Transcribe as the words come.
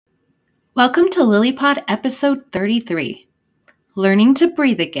Welcome to LilyPod episode 33, Learning to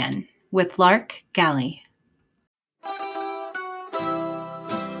Breathe Again with Lark Galley.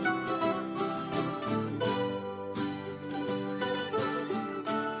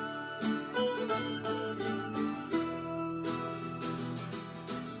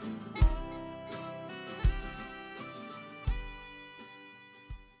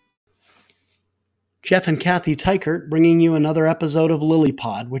 Jeff and Kathy Teichert bringing you another episode of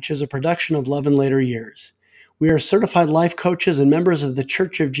LilyPod, which is a production of Love in Later Years. We are certified life coaches and members of the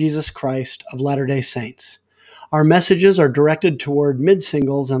Church of Jesus Christ of Latter-day Saints. Our messages are directed toward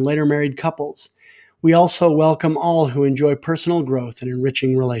mid-singles and later married couples. We also welcome all who enjoy personal growth and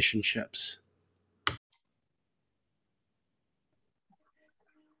enriching relationships.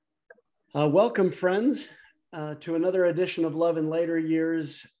 Welcome, friends, to another edition of Love in Later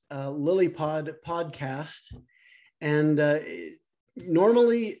Years LilyPod podcast. And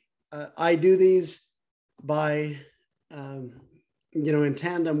normally I do these by, in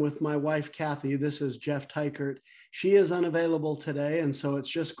tandem with my wife, Kathy. This is Jeff Teichert. She is unavailable today, and so it's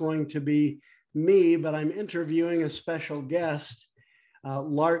just going to be me, but I'm interviewing a special guest,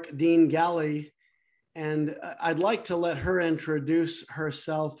 Lark Dean Galley. And I'd like to let her introduce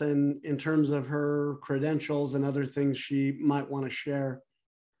herself in terms of her credentials and other things she might want to share.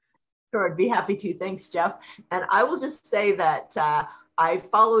 Sure, I'd be happy to. Thanks, Jeff. And I will just say that I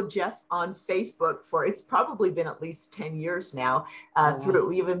followed Jeff on Facebook for, it's probably been at least 10 years now.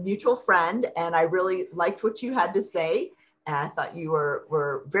 We have a mutual friend, and I really liked what you had to say. And I thought you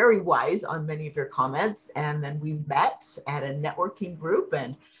were very wise on many of your comments. And then we met at a networking group,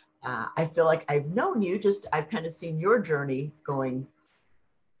 and I feel like I've known you, I've kind of seen your journey going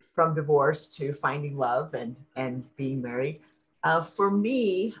from divorce to finding love and being married. For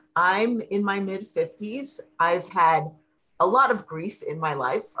me, I'm in my mid-50s. I've had a lot of grief in my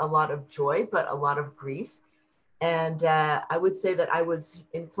life, a lot of joy, but a lot of grief. And I would say that I was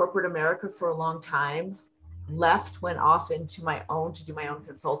in corporate America for a long time, went off into to do my own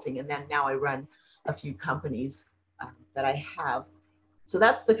consulting. And then now I run a few companies that I have. So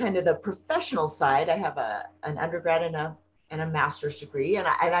that's the kind of the professional side. I have an undergrad and a master's degree. And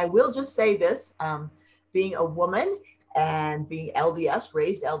I will just say this, being a woman and being LDS,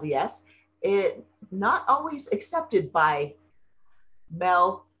 raised LDS, it not always accepted by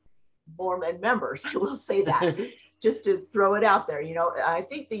male Mormon members. I will say that just to throw it out there. I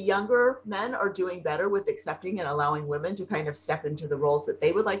think the younger men are doing better with accepting and allowing women to kind of step into the roles that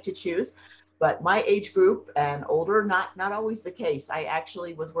they would like to choose. But my age group and older, not always the case. I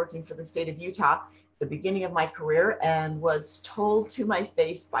actually was working for the state of Utah at the beginning of my career and was told to my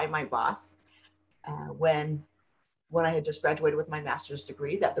face by my boss when I had just graduated with my master's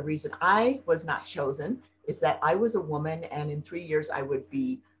degree, that the reason I was not chosen is that I was a woman, and in 3 years I would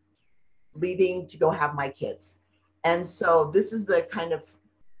be leaving to go have my kids. And so this is the kind of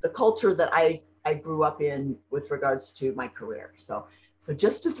the culture that I grew up in with regards to my career. So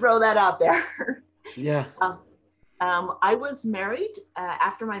just to throw that out there. Yeah. I was married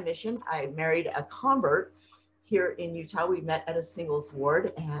after my mission. I married a convert here in Utah. We met at a singles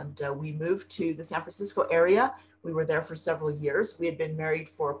ward, and we moved to the San Francisco area. We were there for several years. We had been married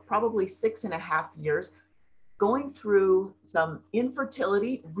for probably 6.5 years, going through some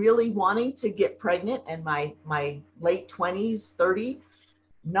infertility, really wanting to get pregnant, and my late 20s, 30,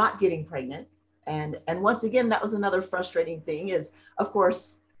 not getting pregnant. And once again, that was another frustrating thing is, of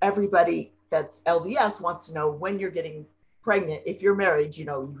course, everybody that's LDS wants to know when you're getting pregnant. If you're married,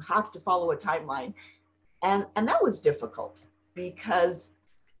 you have to follow a timeline. And that was difficult because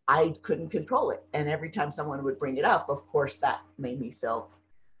I couldn't control it. And every time someone would bring it up, of course, that made me feel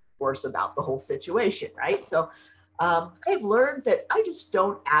worse about the whole situation, right? So I've learned that I just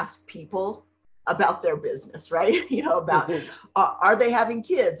don't ask people about their business, right? About are they having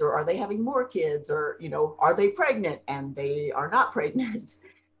kids, or are they having more kids, or, are they pregnant and they are not pregnant?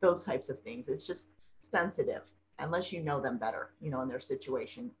 Those types of things. It's just sensitive unless you know them better, in their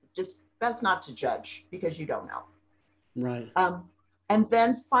situation. Just best not to judge because you don't know. Right. And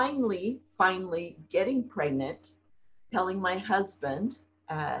then finally getting pregnant, telling my husband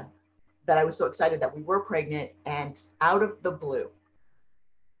that I was so excited that we were pregnant, and out of the blue,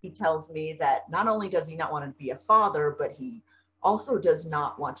 he tells me that not only does he not want to be a father, but he also does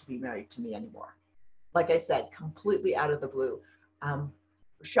not want to be married to me anymore. Like I said, completely out of the blue.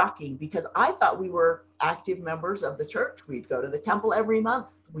 Shocking, because I thought we were active members of the church. We'd go to the temple every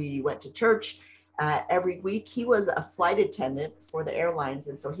month. We went to church every week. He was a flight attendant for the airlines,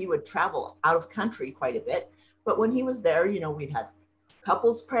 and so he would travel out of country quite a bit. But when he was there, we'd have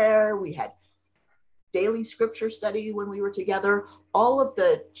couples prayer, we had daily scripture study when we were together, all of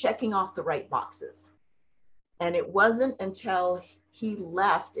the checking off the right boxes. And it wasn't until he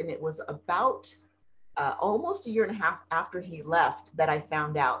left, and it was about almost a year and a half after he left, that I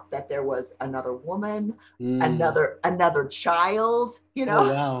found out that there was another woman, another child, you know.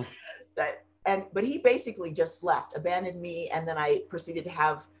 Oh, wow. But he basically just left, abandoned me, and then I proceeded to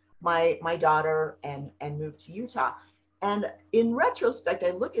have my daughter and moved to Utah. And in retrospect,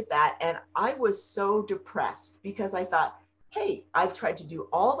 I look at that and I was so depressed because I thought, hey, I've tried to do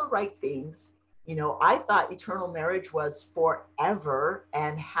all the right things. You know, I thought eternal marriage was forever.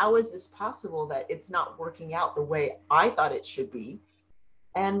 And how is this possible that it's not working out the way I thought it should be?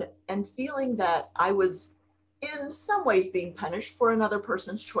 And feeling that I was in some ways being punished for another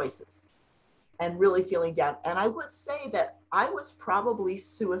person's choices and really feeling down. And I would say that I was probably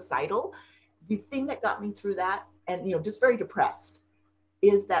suicidal. The thing that got me through that, and, you know, just very depressed,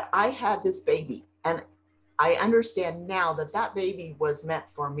 is that I had this baby. And I understand now that that baby was meant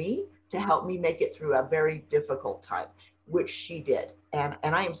for me to help me make it through a very difficult time, which she did. And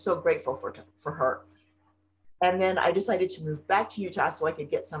I am so grateful for her. And then I decided to move back to Utah so I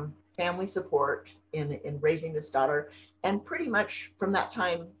could get some family support in raising this daughter. And pretty much from that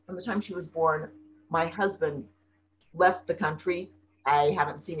time, from the time she was born, my husband left the country. I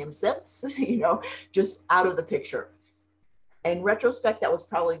haven't seen him since, you know, just out of the picture. In retrospect, that was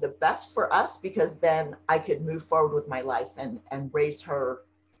probably the best for us, because then I could move forward with my life and raise her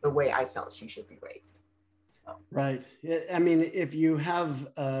the way I felt she should be raised. So. Right. I mean, if you have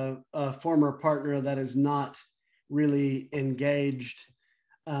a former partner that is not really engaged,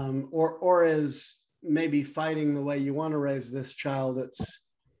 or is maybe fighting the way you want to raise this child, it's,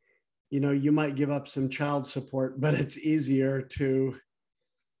 you know, you might give up some child support, but it's easier to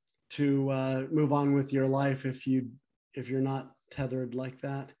move on with your life if you're not tethered like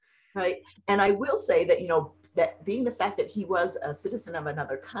that. Right. And I will say that, you know, that being the fact that he was a citizen of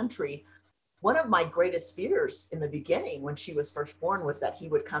another country, one of my greatest fears in the beginning when she was first born was that he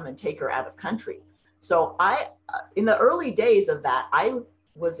would come and take her out of country. So in the early days of that, I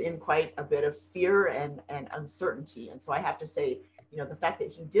was in quite a bit of fear and uncertainty. And so I have to say, you know, the fact that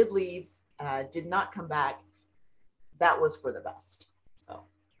he did leave, did not come back, that was for the best. So.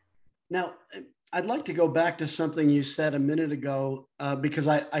 Now, I'd like to go back to something you said a minute ago, because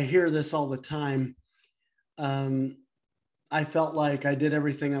I hear this all the time. I felt like I did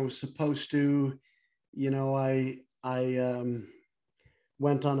everything I was supposed to. You know, I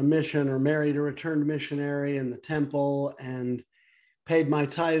went on a mission or married a returned missionary in the temple and paid my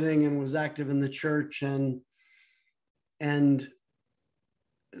tithing and was active in the church. And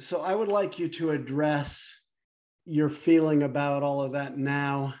so I would like you to address your feeling about all of that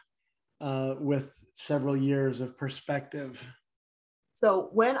now, with several years of perspective. So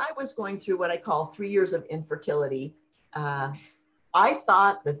when I was going through what I call 3 years of infertility, I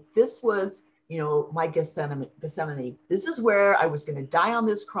thought that this was, you know, my Gethsemane. This is where I was going to die on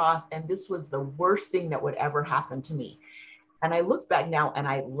this cross, and this was the worst thing that would ever happen to me. And I look back now and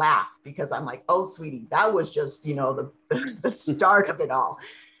I laugh, because I'm like, oh, sweetie, that was just, you know, the start of it all.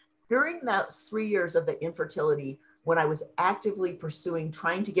 During those 3 years of the infertility, when I was actively pursuing,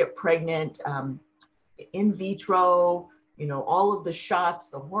 trying to get pregnant, in vitro, you know, all of the shots,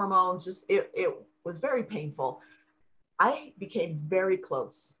 the hormones, just, it was very painful. I became very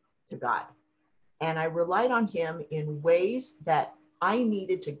close to God, and I relied on him in ways that I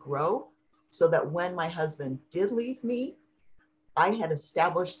needed to grow, so that when my husband did leave me, I had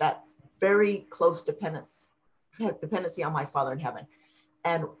established that very close dependency on my Father in heaven.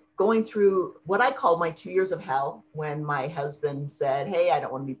 And going through what I call my 2 years of hell, when my husband said, hey, I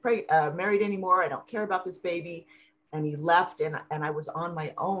don't want to be married anymore. I don't care about this baby. And he left, and I was on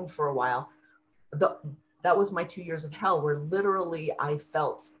my own for a while. That was my 2 years of hell, where literally I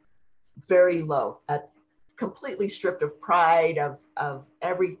felt very low, completely stripped of pride, of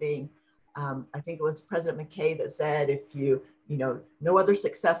everything. I think it was President McKay that said, if you know, no other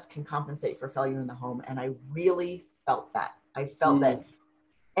success can compensate for failure in the home. And I really felt that. I felt that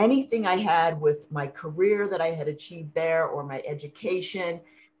anything I had with my career that I had achieved there, or my education,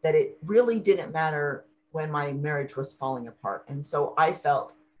 that it really didn't matter when my marriage was falling apart. And so I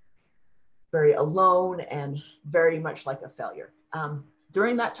felt very alone and very much like a failure.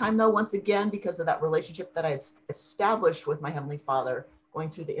 During that time, though, once again, because of that relationship that I had established with my Heavenly Father, going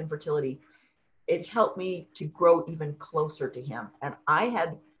through the infertility, it helped me to grow even closer to him. And I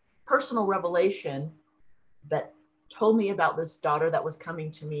had personal revelation that told me about this daughter that was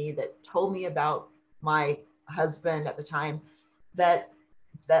coming to me, that told me about my husband at the time, that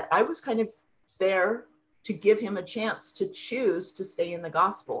I was kind of there to give him a chance to choose to stay in the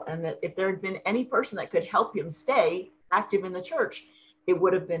gospel. And that if there had been any person that could help him stay active in the church, it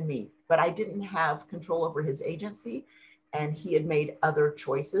would have been me. But I didn't have control over his agency, and he had made other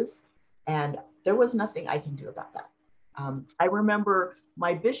choices. And there was nothing I can do about that. I remember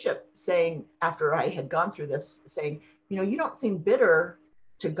my bishop saying, after I had gone through this, saying, you don't seem bitter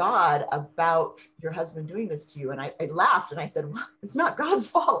to God about your husband doing this to you. And I laughed and I said, well, it's not God's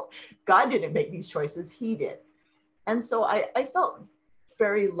fault. God didn't make these choices, he did. And so I felt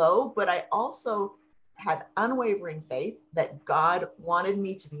very low, but I also had unwavering faith that God wanted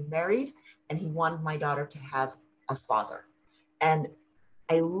me to be married and he wanted my daughter to have a father. And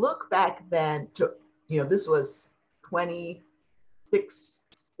I look back then to, this was 25,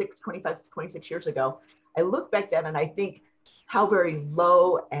 26 years ago. I look back then and I think how very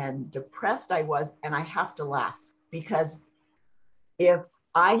low and depressed I was. And I have to laugh, because if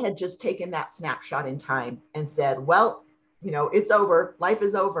I had just taken that snapshot in time and said, well, it's over, life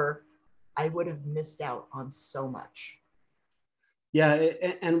is over, I would have missed out on so much. Yeah.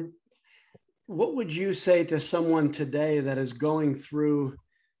 And what would you say to someone today that is going through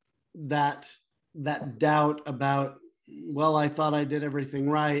that doubt about, well, I thought I did everything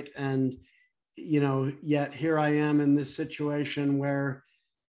right, and yet here I am in this situation where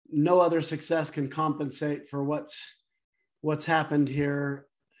no other success can compensate for what's happened here?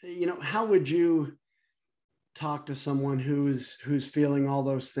 How would you talk to someone who's feeling all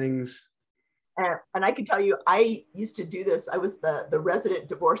those things? And I can tell you, I used to do this. I was the resident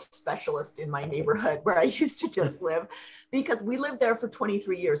divorce specialist in my neighborhood where I used to just live, because we lived there for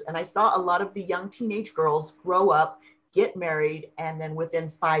 23 years. And I saw a lot of the young teenage girls grow up, get married, and then within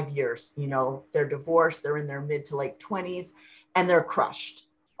 5 years, they're divorced, they're in their mid to late 20s, and they're crushed.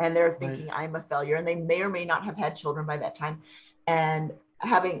 And they're thinking, right, I'm a failure. And they may or may not have had children by that time. And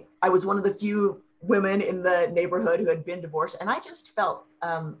I was one of the few women in the neighborhood who had been divorced. And I just felt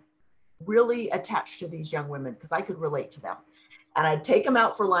really attached to these young women because I could relate to them. And I'd take them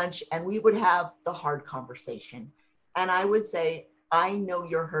out for lunch and we would have the hard conversation. And I would say, I know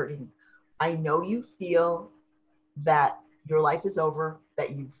you're hurting. I know you feel that your life is over,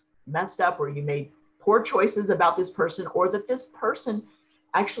 that you've messed up or you made poor choices about this person, or that this person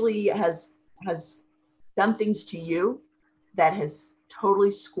actually has done things to you that has totally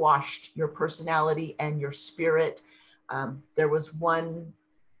squashed your personality and your spirit. There was one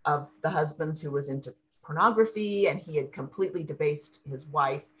of the husbands who was into pornography and he had completely debased his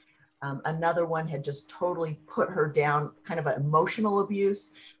wife. Another one had just totally put her down, kind of an emotional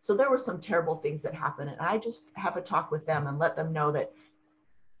abuse. So there were some terrible things that happened. And I just have a talk with them and let them know that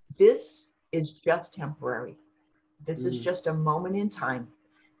this is just temporary. This is just a moment in time.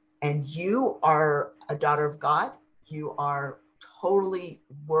 And you are a daughter of God. You are totally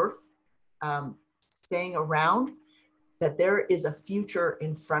worth staying around, that there is a future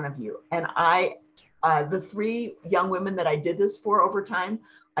in front of you. And the 3 young women that I did this for over time,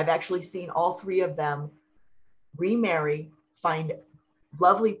 I've actually seen all 3 of them remarry, find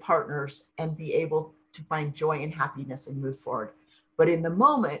lovely partners, and be able to find joy and happiness and move forward. But in the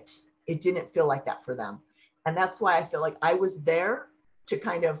moment, it didn't feel like that for them. And that's why I feel like I was there to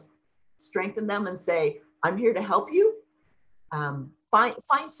kind of strengthen them and say, I'm here to help you. Find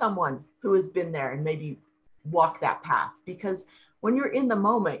someone who has been there and maybe walk that path. Because when you're in the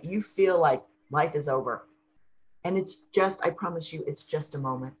moment, you feel like life is over. And it's just, I promise you, it's just a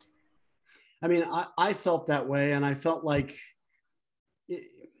moment. I mean, I felt that way. And I felt like, I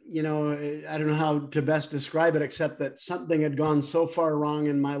don't know how to best describe it, except that something had gone so far wrong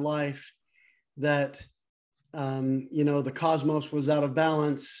in my life that, the cosmos was out of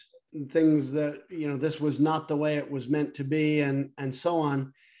balance, things that, this was not the way it was meant to be, and so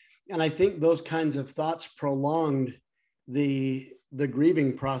on. And I think those kinds of thoughts prolonged the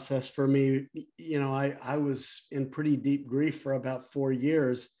grieving process for me. I was in pretty deep grief for about 4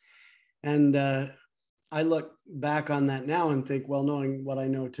 years. And I look back on that now and think, well, knowing what I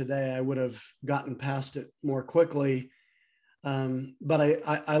know today, I would have gotten past it more quickly. But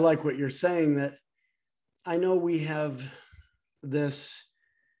I like what you're saying, that I know we have this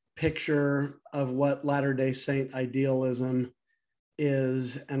picture of what Latter-day Saint idealism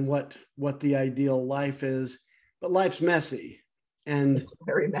is and what the ideal life is, but life's messy. And it's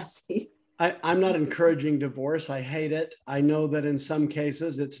very messy. I'm not encouraging divorce. I hate it. I know that in some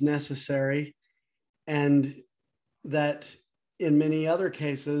cases it's necessary, and that in many other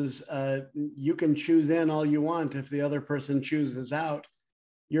cases, you can choose in all you want. If the other person chooses out,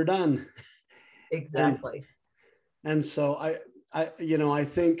 you're done. Exactly. And so I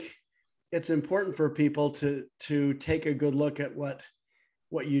think it's important for people to take a good look at what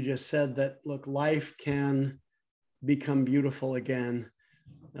what you just said, that look, life can become beautiful again.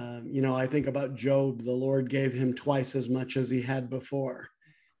 I think about Job. The Lord gave him twice as much as he had before.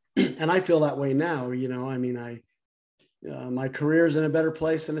 And I feel that way now. My career's in a better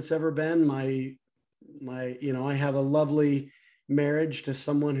place than it's ever been. I have a lovely marriage to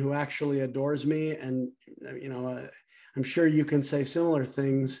someone who actually adores me. And, I'm sure you can say similar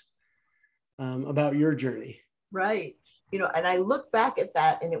things about your journey. Right. And I look back at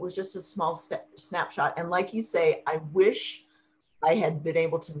that, and it was just a small snapshot. And like you say, I wish I had been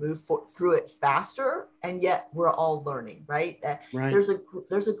able to move through it faster, and yet we're all learning, right? Right. There's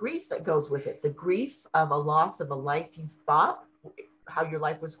a grief that goes with it. The grief of a loss of a life you thought how your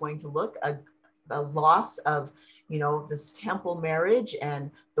life was going to look, a loss of, this temple marriage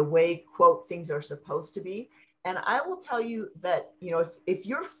and the way, quote, things are supposed to be. And I will tell you that, if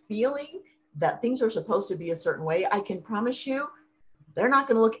you're feeling that things are supposed to be a certain way, I can promise you they're not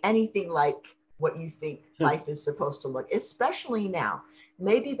going to look anything like what you think life is supposed to look, especially now.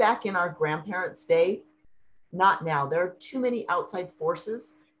 Maybe back in our grandparents' day, not now. There are too many outside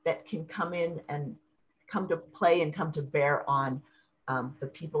forces that can come in and come to play and come to bear on the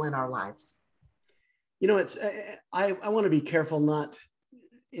people in our lives. I want to be careful not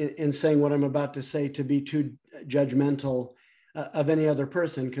in saying what I'm about to say to be too judgmental of any other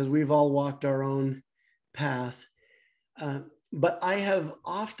person, because we've all walked our own path. But I have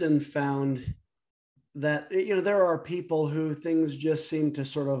often found that, there are people who things just seem to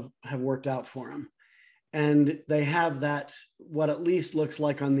sort of have worked out for them. And they have that, what at least looks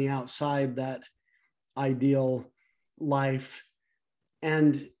like on the outside, that ideal life.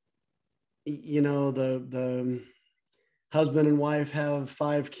 And, the husband and wife have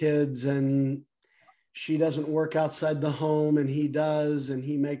 5 kids, and she doesn't work outside the home and he does, and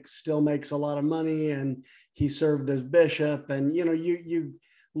he still makes a lot of money, and he served as bishop. And,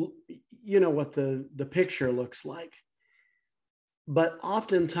 you know what the picture looks like. But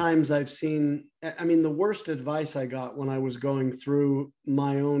oftentimes I've seen, the worst advice I got when I was going through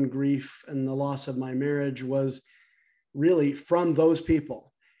my own grief and the loss of my marriage was really from those people.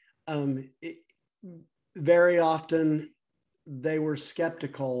 Very often they were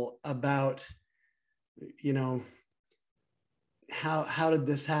skeptical about, how did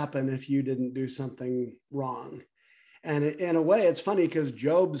this happen if you didn't do something wrong? And in a way, it's funny because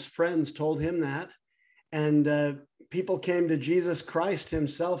Job's friends told him that. And people came to Jesus Christ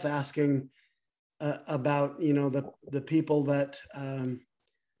himself asking about, the people that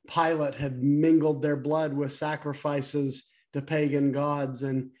Pilate had mingled their blood with sacrifices to pagan gods.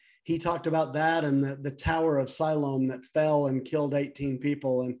 And he talked about that and the Tower of Siloam that fell and killed 18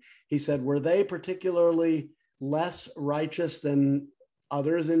 people. And he said, were they particularly less righteous than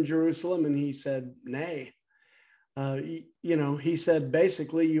others in Jerusalem? And he said, nay. He said,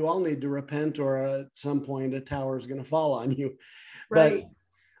 basically, you all need to repent, or at some point a tower is going to fall on you. Right.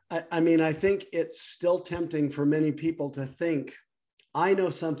 But I think it's still tempting for many people to think, I know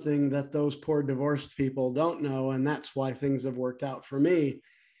something that those poor divorced people don't know, and that's why things have worked out for me.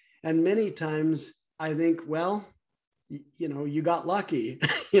 And many times I think, well, you got lucky,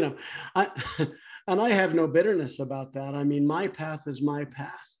 and I have no bitterness about that. My path is my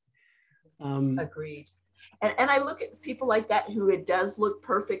path. Agreed. And I look at people like that who it does look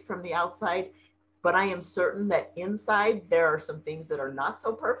perfect from the outside, but I am certain that inside there are some things that are not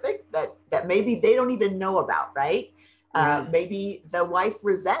so perfect that maybe they don't even know about, right? Right. Maybe the wife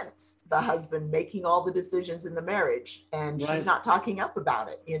resents the husband making all the decisions in the marriage, and Right. she's not talking up about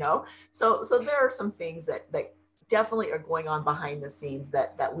it, So there are some things that definitely are going on behind the scenes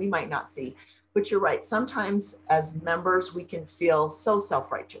that we might not see. But you're right. Sometimes as members, we can feel so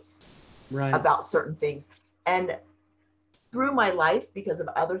self-righteous. Right. About certain things. And through my life, because of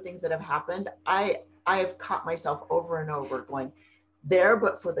other things that have happened, I have caught myself over and over going, there,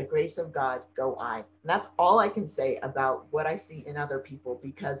 but for the grace of God, go I. And that's all I can say about what I see in other people,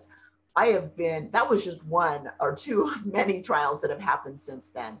 because that was just one or two of many trials that have happened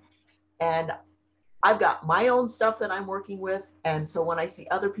since then. And I've got my own stuff that I'm working with. And so when I see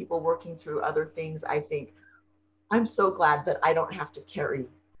other people working through other things, I think, I'm so glad that I don't have to carry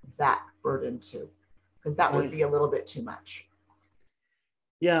that burden too, because that would be a little bit too much.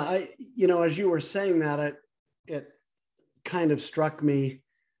 Yeah, as you were saying that, it kind of struck me.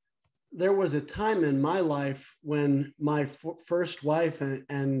 There was a time in my life when my first wife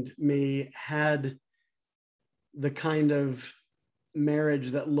and me had the kind of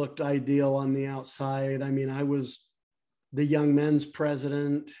marriage that looked ideal on the outside. I was the young men's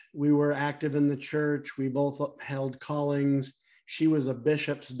president. We were active in the church. We both held callings. She was a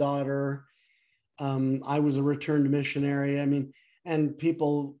bishop's daughter. I was a returned missionary. And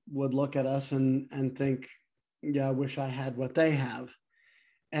people would look at us and think, yeah, I wish I had what they have.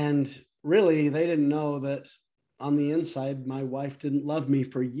 And really, they didn't know that on the inside, my wife didn't love me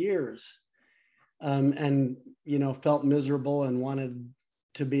for years, and, felt miserable and wanted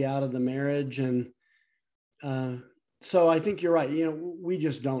to be out of the marriage. And so I think you're right. We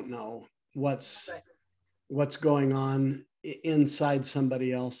just don't know what's going on inside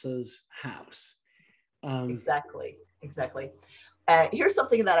somebody else's house. Exactly. Here's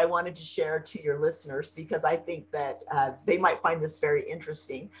something that I wanted to share to your listeners, because I think that they might find this very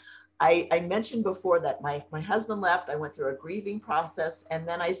interesting. I mentioned before that my husband left. I went through a grieving process. And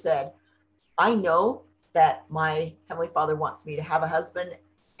then I said, I know that my Heavenly Father wants me to have a husband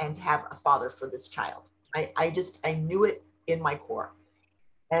and to have a father for this child. I knew it in my core.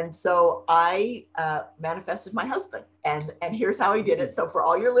 And so I manifested my husband, and here's how I did it. So for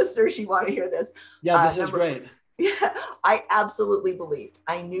all your listeners, you want to hear this. Yeah, this is great. Yeah, I absolutely believed.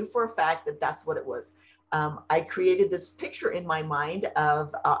 I knew for a fact that that's what it was. I created this picture in my mind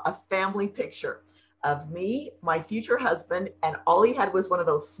of a family picture of me, my future husband, and all he had was one of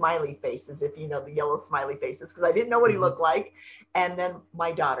those smiley faces, if you know the yellow smiley faces, because I didn't know what he looked like, and then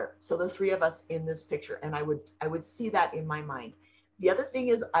my daughter. So the three of us in this picture, and I would see that in my mind. The other thing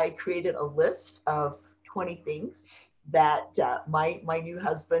is I created a list of 20 things that my new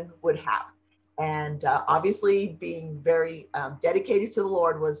husband would have. And obviously being very dedicated to the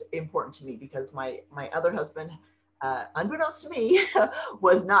Lord was important to me, because my other husband, unbeknownst to me,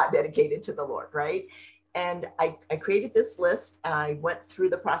 was not dedicated to the Lord, right? And I created this list. I went through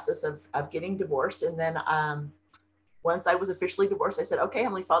the process of getting divorced. And then once I was officially divorced, I said, okay,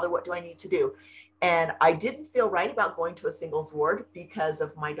 Heavenly Father, what do I need to do? And I didn't feel right about going to a singles ward because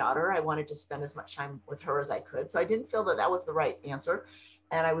of my daughter. I wanted to spend as much time with her as I could. So I didn't feel that that was the right answer.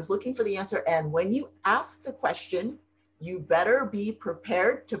 And I was looking for the answer. And when you ask the question, you better be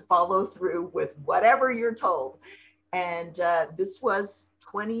prepared to follow through with whatever you're told. And this was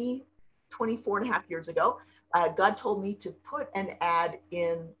 24 and a half years ago. God told me to put an ad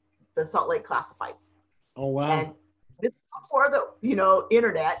in the Salt Lake Classifieds. Oh, wow. And this was before the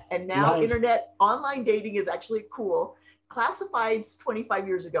internet, and now Right. Internet online dating is actually cool. Classifieds 25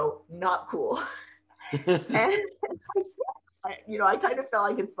 years ago, not cool. And I kind of felt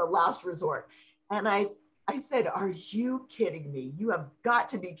like it's the last resort. And I said, are you kidding me? You have got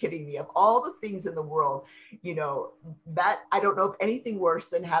to be kidding me. Of all the things in the world, that I don't know of anything worse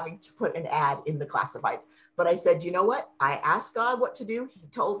than having to put an ad in the classifieds. But I said, you know what? I asked God what to do. He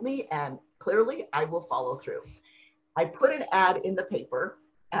told me, and clearly I will follow through. I put an ad in the paper,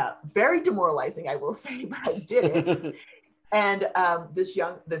 very demoralizing, I will say, but I did it. And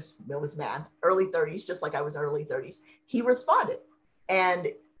this man, early 30s, just like I was early 30s, he responded.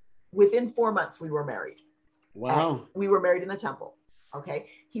 And within 4 months, we were married. Wow. We were married in the temple. Okay.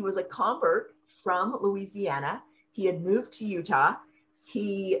 He was a convert from Louisiana. He had moved to Utah.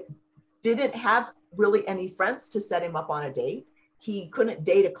 He didn't have really any friends to set him up on a date. He couldn't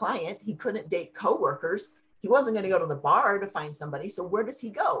date a client. He couldn't date coworkers. He wasn't going to go to the bar to find somebody. So where does he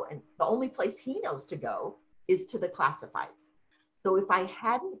go? And the only place he knows to go is to the classifieds. So if I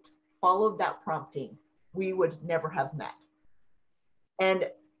hadn't followed that prompting, we would never have met. And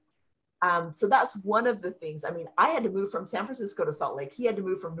so that's one of the things. I mean, I had to move from San Francisco to Salt Lake. He had to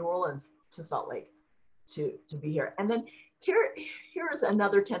move from New Orleans to Salt Lake to be here. And then here is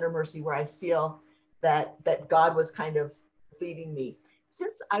another tender mercy where I feel that God was kind of leading me.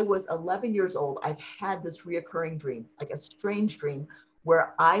 Since I was 11 years old, I've had this reoccurring dream, like a strange dream,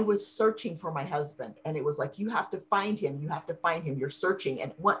 where I was searching for my husband. And it was like, you have to find him. You have to find him. You're searching.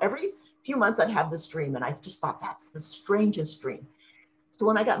 And every few months I'd have this dream. And I just thought, that's the strangest dream. So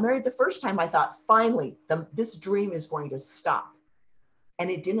when I got married the first time, I thought, finally, this dream is going to stop. And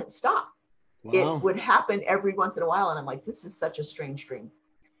it didn't stop. Wow. It would happen every once in a while. And I'm like, this is such a strange dream.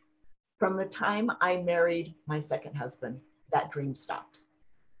 From the time I married my second husband, that dream stopped.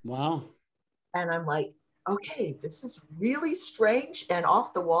 Wow. And I'm like, okay, this is really strange and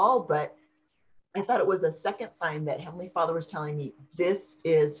off the wall, but I thought it was a second sign that Heavenly Father was telling me, this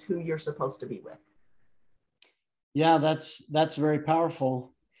is who you're supposed to be with. Yeah, that's very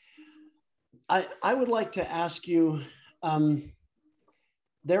powerful. I would like to ask you,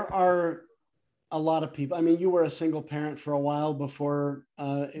 there are a lot of people. I mean, you were a single parent for a while before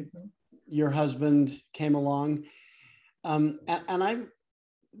your husband came along.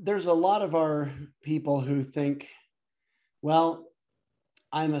 There's a lot of our people who think, well,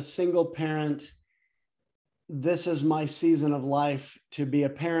 I'm a single parent. This is my season of life to be a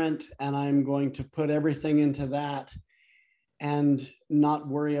parent, and I'm going to put everything into that and not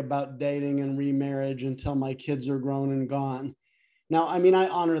worry about dating and remarriage until my kids are grown and gone. Now, I mean, I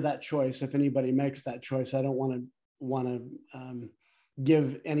honor that choice. If anybody makes that choice, I don't want to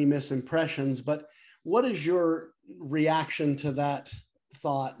give any misimpressions, but what is your reaction to that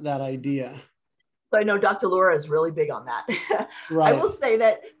thought, that idea? So I know Dr. Laura is really big on that. I Right. will say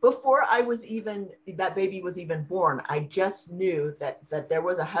that before that baby was even born, I just knew that there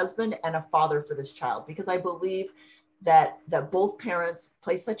was a husband and a father for this child, because I believe that both parents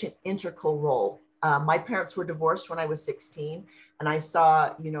play such an integral role. My parents were divorced when I was 16, and I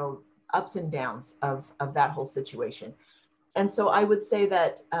saw, ups and downs of that whole situation. And so I would say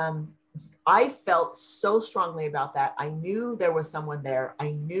that I felt so strongly about that. I knew there was someone there.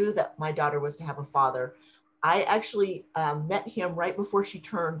 I knew that my daughter was to have a father. I actually met him right before she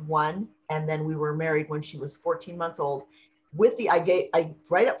turned 1. And then we were married when she was 14 months old. I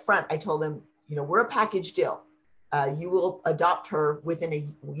right up front, I told him, we're a package deal. You will adopt her within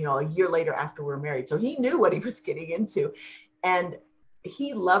a year later after we're married. So he knew what he was getting into. And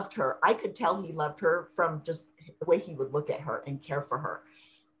he loved her. I could tell he loved her from just the way he would look at her and care for her.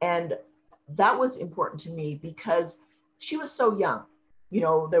 And that was important to me because she was so young.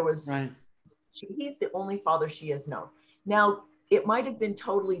 Right. He's the only father she has known. Now, it might have been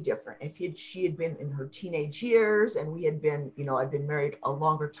totally different if she had been in her teenage years and we had been, I'd been married a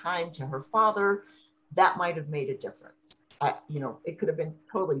longer time to her father. That might have made a difference. It could have been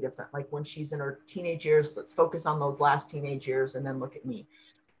totally different. Like when she's in her teenage years, let's focus on those last teenage years and then look at me.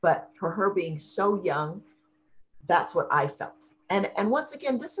 But for her being so young, that's what I felt. And once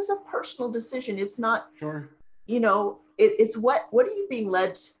again, this is a personal decision. It's not, Sure. It's what are you being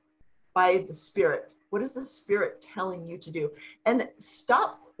led by the Spirit? What is the Spirit telling you to do? And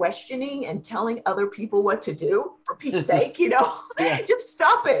stop questioning and telling other people what to do, for Pete's sake, Yeah. Just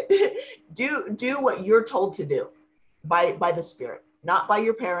stop it. Do what you're told to do by the Spirit, not by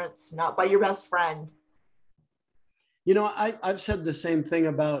your parents, not by your best friend. I've said the same thing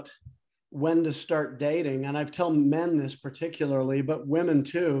about when to start dating. And I've told men this particularly, but women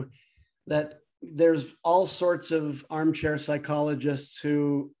too, that there's all sorts of armchair psychologists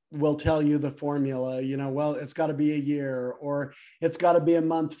who will tell you the formula, well, it's got to be a year, or it's got to be a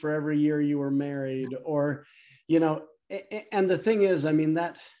month for every year you were married, or, and the thing is, I mean,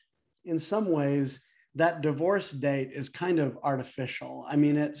 that in some ways, that divorce date is kind of artificial. I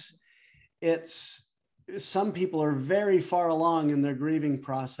mean, it's some people are very far along in their grieving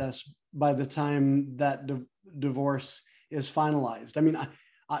process by the time that divorce is finalized. I mean,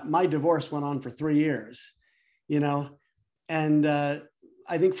 my divorce went on for 3 years, and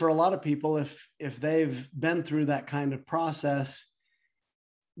I think for a lot of people, if they've been through that kind of process,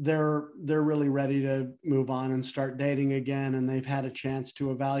 they're really ready to move on and start dating again, and they've had a chance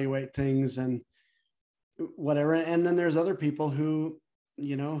to evaluate things and whatever. And then there's other people who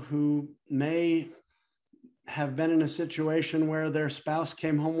may have been in a situation where their spouse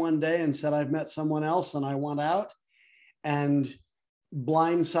came home one day and said, I've met someone else and I want out, and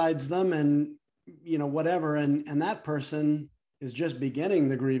blindsides them and, whatever. And that person is just beginning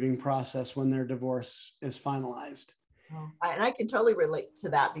the grieving process when their divorce is finalized. And I can totally relate to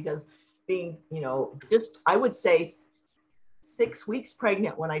that, because being, I would say 6 weeks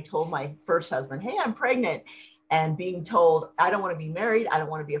pregnant when I told my first husband, hey, I'm pregnant, and being told, I don't want to be married, I don't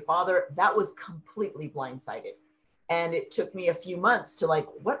want to be a father, that was completely blindsided. And it took me a few months to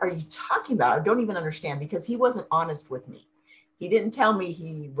what are you talking about? I don't even understand, because he wasn't honest with me. He didn't tell me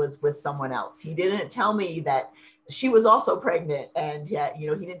he was with someone else. He didn't tell me that she was also pregnant. And yet, he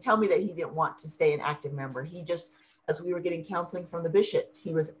didn't tell me that he didn't want to stay an active member. He just, as we were getting counseling from the bishop,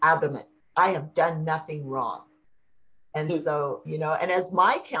 he was adamant, I have done nothing wrong. And so, and as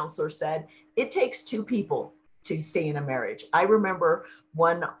my counselor said, it takes 2 people to stay in a marriage. I remember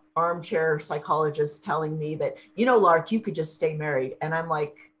one armchair psychologist telling me that, Lark, you could just stay married. And I'm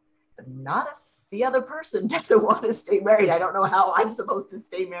like, not if the other person doesn't want to stay married. I don't know how I'm supposed to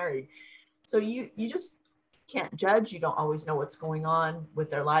stay married. So you just can't judge. You don't always know what's going on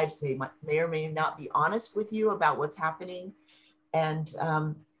with their lives. They may or may not be honest with you about what's happening. And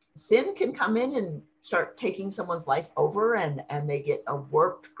sin can come in and start taking someone's life over, and they get a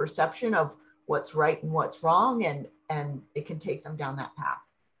warped perception of what's right and what's wrong, and it can take them down that path.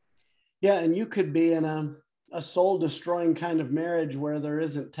 Yeah, and you could be in a soul-destroying kind of marriage where there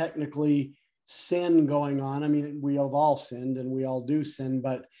isn't technically sin going on. I mean, we have all sinned and we all do sin,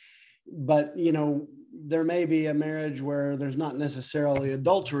 but there may be a marriage where there's not necessarily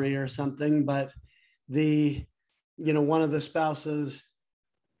adultery or something, but one of the spouses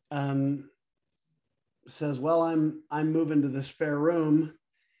says, well, I'm moving to the spare room,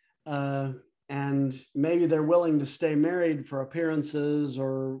 and maybe they're willing to stay married for appearances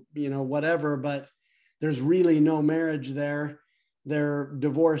or, whatever, but there's really no marriage there. they're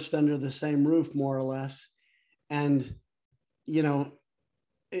divorced under the same roof, more or less. And, you know,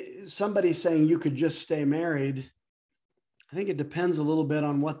 somebody saying you could just stay married, I think it depends a little bit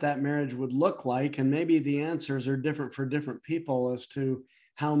on what that marriage would look like. And maybe the answers are different for different people as to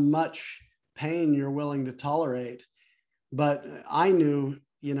how much pain you're willing to tolerate. But I knew,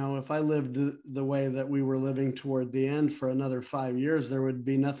 you know, if I lived the way that we were living toward the end for another 5 years, there would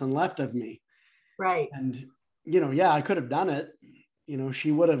be nothing left of me. Right. And, you know, yeah, I could have done it. You know,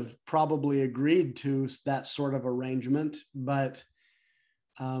 she would have probably agreed to that sort of arrangement, but,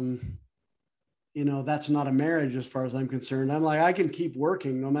 you know, that's not a marriage as far as I'm concerned. I'm like, I can keep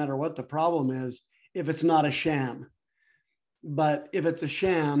working no matter what the problem is if it's not a sham. But if it's a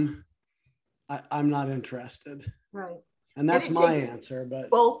sham, I'm not interested. Right. And that's my answer. But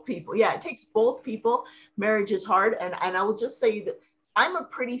both people. Yeah, it takes both people. Marriage is hard. And I will just say that I'm a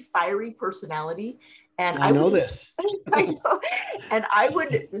pretty fiery personality. And I know this. I know. And I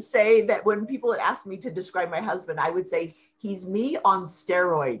would say that when people had asked me to describe my husband, I would say he's me on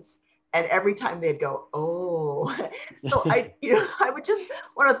steroids. And every time they'd go, oh, so I would just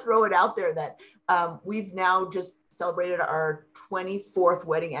want to throw it out there that we've now just celebrated our 24th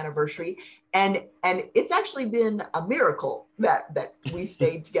wedding anniversary. And it's actually been a miracle that we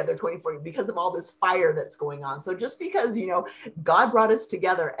stayed together 24 because of all this fire that's going on. So just because, you know, God brought us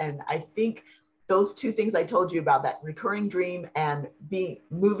together. And I think those two things I told you about, that recurring dream and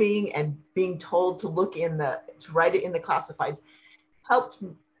moving and being told to write it in the classifieds, helped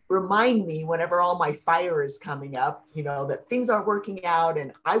remind me whenever all my fire is coming up, you know, that things aren't working out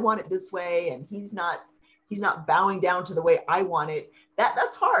and I want it this way and he's not bowing down to the way I want it.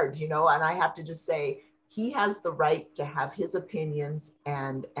 That's hard, you know, and I have to just say he has the right to have his opinions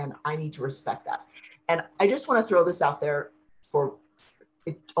and I need to respect that. And I just want to throw this out there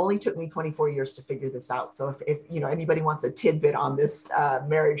it only took me 24 years to figure this out. So if you know, anybody wants a tidbit on this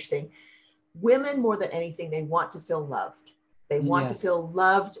marriage thing, women more than anything, they want to feel loved. They want to feel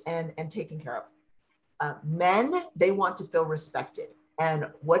loved and taken care of. Men, they want to feel respected. And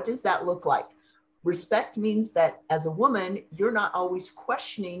what does that look like? Respect means that as a woman, you're not always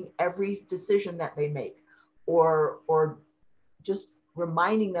questioning every decision that they make or just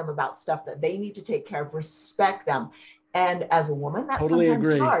reminding them about stuff that they need to take care of. Respect them. And as a woman, that's totally sometimes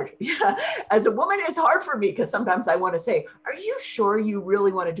agree. hard. Yeah. As a woman, it's hard for me because sometimes I want to say, are you sure you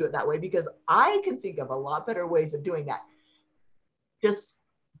really want to do it that way? Because I can think of a lot better ways of doing that. Just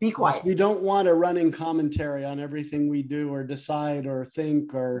be quiet. Yes, we don't want a running commentary on everything we do or decide or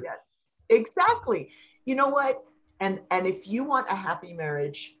think or. Yes, exactly. You know what? And if you want a happy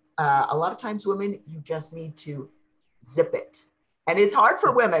marriage, a lot of times women, you just need to zip it. And it's hard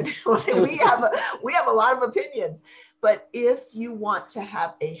for women. we have a lot of opinions, but if you want to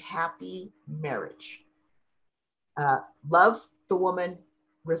have a happy marriage, love the woman,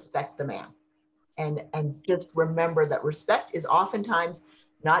 respect the man. And just remember that respect is oftentimes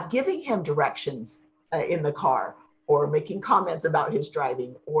not giving him directions in the car or making comments about his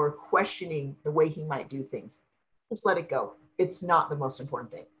driving or questioning the way he might do things. Just let it go. It's not the most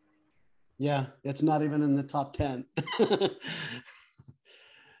important thing. Yeah, it's not even in the top 10.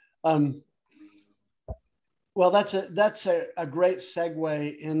 Well, that's a great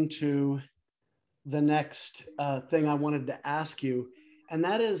segue into the next thing I wanted to ask you. And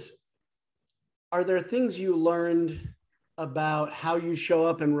that is, are there things you learned about how you show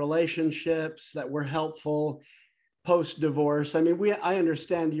up in relationships that were helpful post-divorce? I mean, I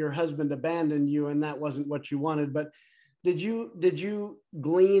understand your husband abandoned you and that wasn't what you wanted, but did you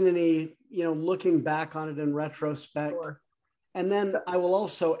glean any, you know, looking back on it in retrospect? Sure. And then I will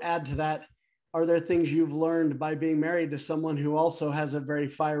also add to that, are there things you've learned by being married to someone who also has a very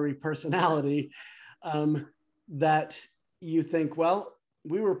fiery personality that you think, well,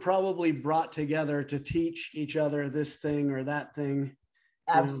 we were probably brought together to teach each other this thing or that thing?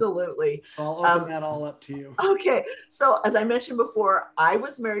 Absolutely. I'll open that all up to you. Okay. So as I mentioned before, I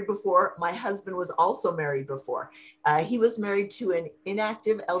was married before. My husband was also married before. He was married to an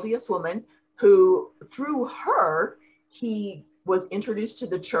inactive LDS woman who, through her, he was introduced to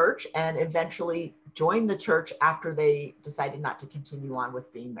the church and eventually joined the church after they decided not to continue on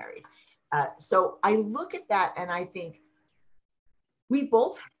with being married. So I look at that and I think we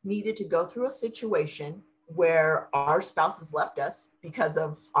both needed to go through a situation where our spouses left us because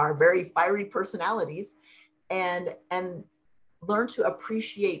of our very fiery personalities and learn to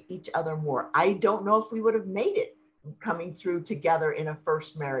appreciate each other more. I don't know if we would have made it coming through together in a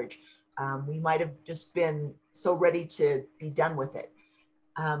first marriage. We might have just been so ready to be done with it.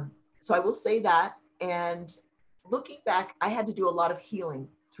 So I will say that. And looking back, I had to do a lot of healing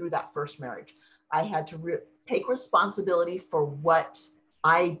through that first marriage. I had to take responsibility for what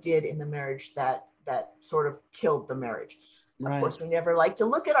I did in the marriage that sort of killed the marriage. Right. Of course, we never like to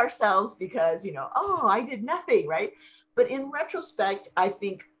look at ourselves because, oh, I did nothing, right? But in retrospect, I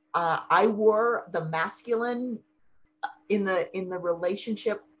think I wore the masculine in the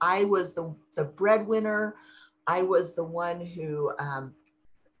relationship. I was the breadwinner. I was the one who,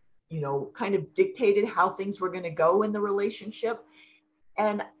 kind of dictated how things were going to go in the relationship.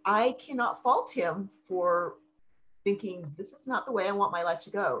 And I cannot fault him for thinking, this is not the way I want my life to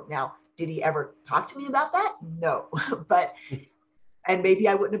go. Now, did he ever talk to me about that? No, and maybe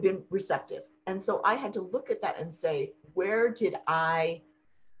I wouldn't have been receptive. And so I had to look at that and say, where did I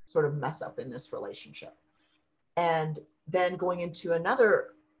sort of mess up in this relationship? And then going into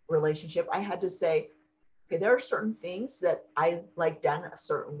another relationship, I had to say, okay, there are certain things that I like done a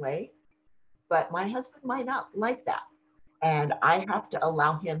certain way, but my husband might not like that. And I have to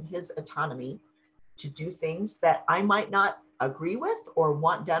allow him his autonomy to do things that I might not agree with or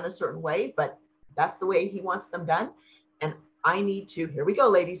want done a certain way, but that's the way he wants them done. And I need to, here we go,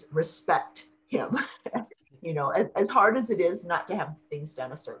 ladies, respect him, as hard as it is not to have things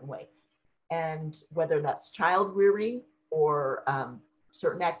done a certain way. And whether that's child rearing or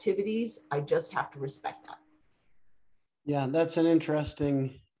certain activities, I just have to respect that. Yeah, that's an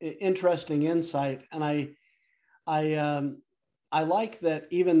interesting insight. And I like that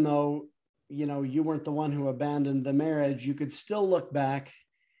even though, you weren't the one who abandoned the marriage, you could still look back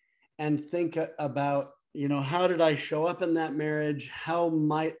and think about, how did I show up in that marriage? How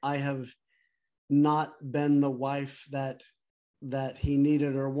might I have not been the wife that he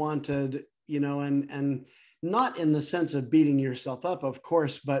needed or wanted, and not in the sense of beating yourself up, of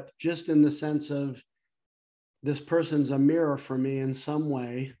course, but just in the sense of this person's a mirror for me in some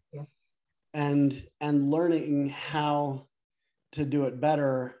way. Yeah. And learning how to do it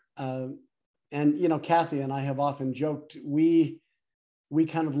better. And Kathy and I have often joked, we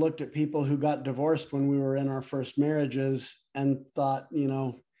kind of looked at people who got divorced when we were in our first marriages and thought,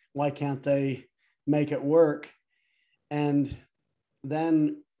 why can't they make it work? And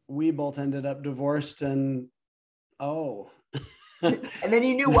then we both ended up divorced, and and then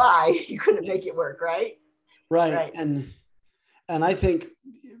you knew why you couldn't make it work, right? Right. And I think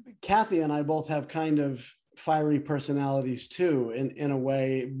Kathy and I both have kind of fiery personalities too, in a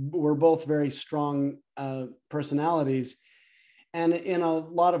way. We're both very strong personalities. And in a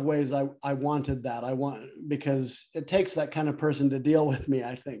lot of ways, I wanted that. Because it takes that kind of person to deal with me,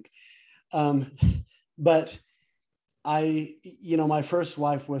 I think. But my first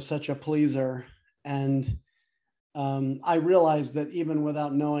wife was such a pleaser. And I realized that even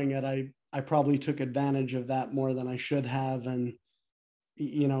without knowing it, I probably took advantage of that more than I should have. And,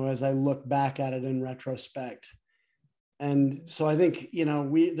 as I look back at it in retrospect. And so I think,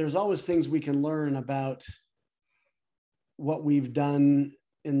 there's always things we can learn about what we've done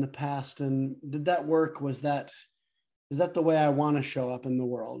in the past. And did that work? Is that the way I want to show up in the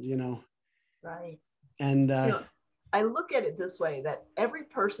world, Right. And I look at it this way, that every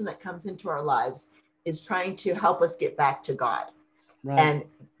person that comes into our lives is trying to help us get back to God. Right. And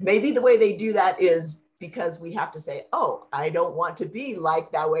maybe the way they do that is because we have to say, oh, I don't want to be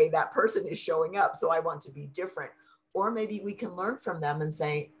like that way that person is showing up, so I want to be different. Or maybe we can learn from them and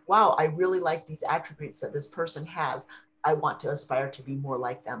say, wow, I really like these attributes that this person has. I want to aspire to be more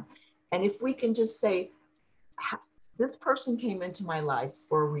like them. And if we can just say, this person came into my life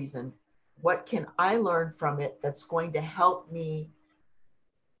for a reason, what can I learn from it that's going to help me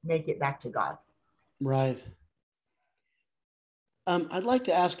make it back to God? Right. I'd like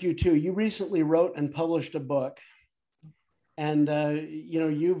to ask you too, you recently wrote and published a book, and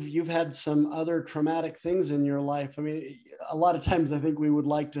you've had some other traumatic things in your life. I mean, a lot of times I think we would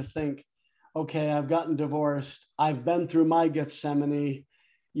like to think, okay, I've gotten divorced, I've been through my Gethsemane,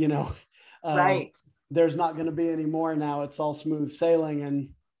 right. There's not going to be any more now. It's all smooth sailing.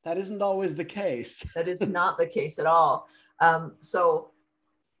 And that isn't always the case. That is not the case at all. So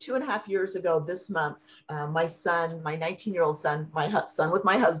 2.5 years ago this month, my son, my 19-year-old son, my son with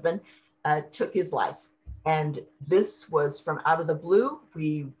my husband, took his life. And this was from out of the blue.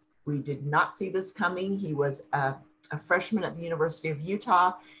 We did not see this coming. He was a freshman at the University of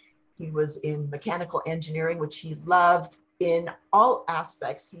Utah. He was in mechanical engineering, which he loved. In all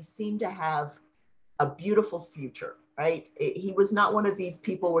aspects, he seemed to have a beautiful future, right? He was not one of these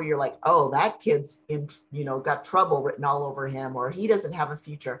people where you're like, oh, that kid's got trouble written all over him, or he doesn't have a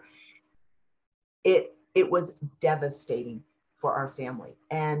future. It was devastating for our family.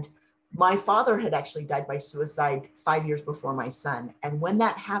 And my father had actually died by suicide 5 years before my son. And when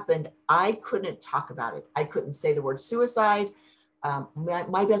that happened, I couldn't talk about it. I couldn't say the word suicide.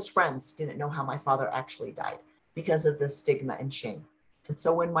 My best friends didn't know how my father actually died because of the stigma and shame. And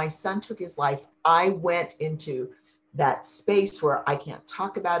so when my son took his life, I went into that space where I can't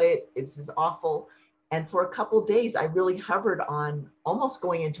talk about it. This is awful. And for a couple of days, I really hovered on almost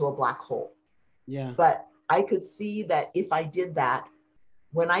going into a black hole. Yeah. But I could see that if I did that,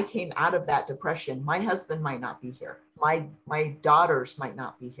 when I came out of that depression, my husband might not be here. My daughters might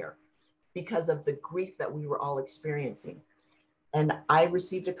not be here because of the grief that we were all experiencing. And I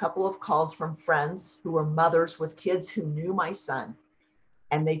received a couple of calls from friends who were mothers with kids who knew my son.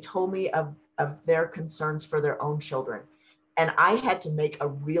 And they told me of their concerns for their own children. And I had to make a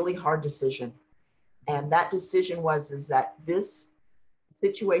really hard decision. And that decision is that this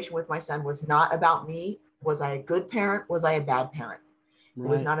situation with my son was not about me. Was I a good parent? Was I a bad parent? Right. It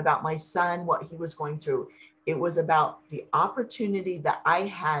was not about my son, what he was going through. It was about the opportunity that I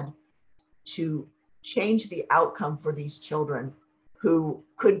had to change the outcome for these children who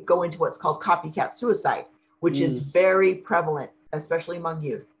could go into what's called copycat suicide, which is very prevalent, especially among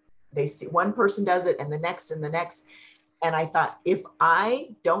youth. They see one person does it and the next and the next. And I thought, if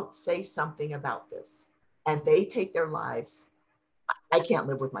I don't say something about this and they take their lives, I can't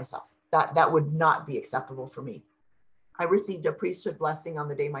live with myself. That would not be acceptable for me. I received a priesthood blessing on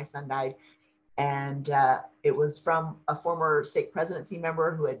the day my son died. And it was from a former stake presidency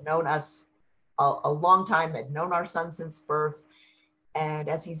member who had known us a long time, had known our son since birth. And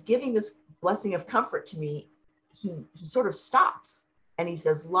as he's giving this blessing of comfort to me, he sort of stops and he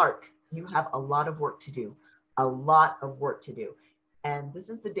says, Lark, you have a lot of work to do, a lot of work to do. And this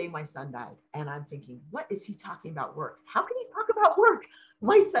is the day my son died. And I'm thinking, what is he talking about work? How can he talk about work?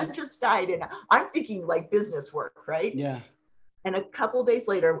 My son just died. And I'm thinking like business work, right? Yeah. And a couple of days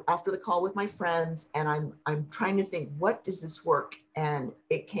later, after the call with my friends, and I'm trying to think, what does this work? And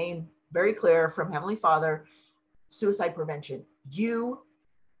it came very clear from Heavenly Father, suicide prevention. You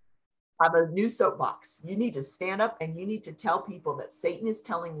have a new soapbox. You need to stand up and you need to tell people that Satan is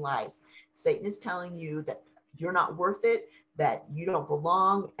telling lies. Satan is telling you that you're not worth it, that you don't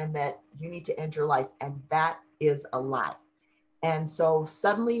belong, and that you need to end your life. And that is a lie. And so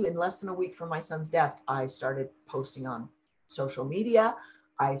suddenly, in less than a week from my son's death, I started posting on social media.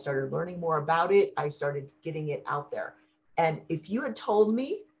 I started learning more about it. I started getting it out there. And if you had told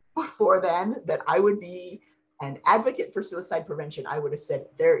me before then that I would be an advocate for suicide prevention, I would have said,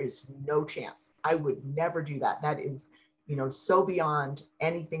 there is no chance. I would never do that. That is, so beyond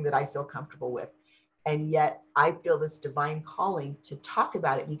anything that I feel comfortable with. And yet I feel this divine calling to talk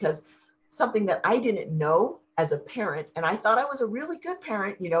about it, because something that I didn't know as a parent, and I thought I was a really good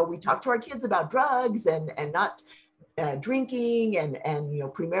parent. We talked to our kids about drugs and not drinking and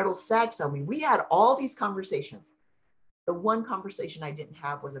premarital sex. I mean, we had all these conversations. The one conversation I didn't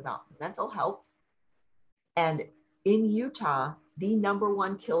have was about mental health. And in Utah, the number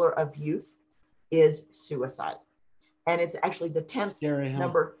one killer of youth is suicide. And it's actually the 10th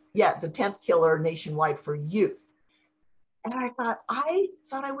the 10th killer nationwide for youth. And I thought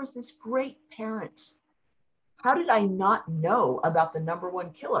I was this great parent. How did I not know about the number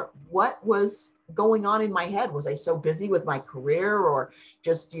one killer? What was going on in my head? Was I so busy with my career or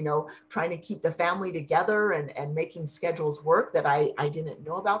just, trying to keep the family together and making schedules work that I didn't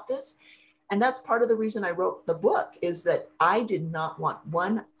know about this? And that's part of the reason I wrote the book, is that I did not want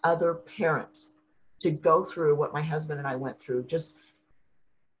one other parent to go through what my husband and I went through. Just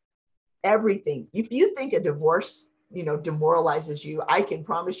everything. If you think a divorce, demoralizes you, I can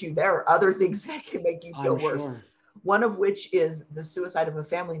promise you there are other things that can make you feel worse. Sure. One of which is the suicide of a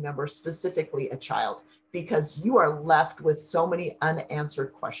family member, specifically a child, because you are left with so many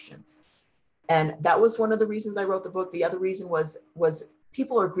unanswered questions. And that was one of the reasons I wrote the book. The other reason was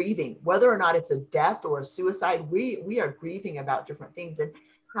people are grieving, whether or not it's a death or a suicide. We are grieving about different things. And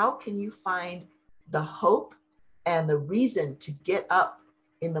how can you find the hope and the reason to get up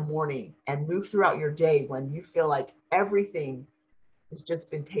in the morning and move throughout your day when you feel like everything has just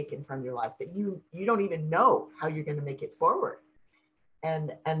been taken from your life, that you don't even know how you're going to make it forward?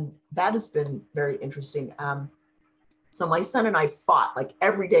 And that has been very interesting. So my son and I fought like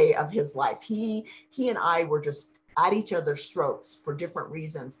every day of his life. He and I were just at each other's throats for different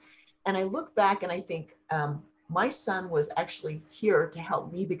reasons. And I look back and I think my son was actually here to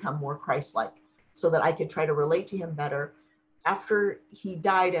help me become more Christ-like, so that I could try to relate to him better. After he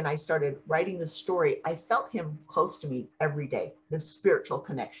died and I started writing the story, I felt him close to me every day, this spiritual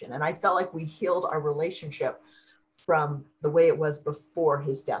connection. And I felt like we healed our relationship from the way it was before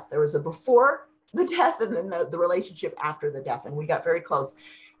his death. There was a before the death and then the relationship after the death. And we got very close.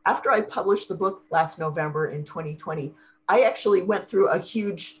 After I published the book last November in 2020, I actually went through a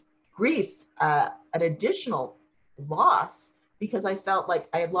huge grief, an additional loss, because I felt like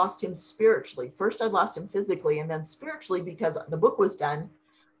I had lost him spiritually. First, I lost him physically, and then spiritually, because the book was done.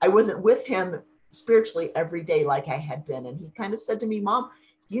 I wasn't with him spiritually every day like I had been. And he kind of said to me, Mom,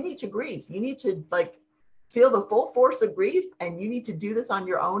 you need to grieve. You need to like feel the full force of grief, and you need to do this on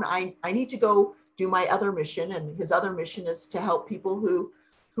your own. I need to go do my other mission. And his other mission is to help people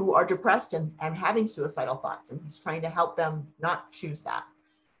who are depressed and having suicidal thoughts. And he's trying to help them not choose that.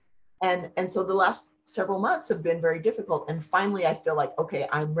 And so the last several months have been very difficult. And finally, I feel like, okay,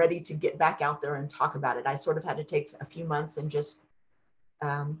 I'm ready to get back out there and talk about it. I sort of had to take a few months and just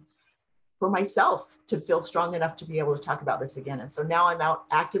for myself to feel strong enough to be able to talk about this again. And so now I'm out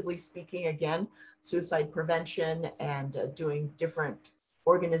actively speaking again, suicide prevention, and doing different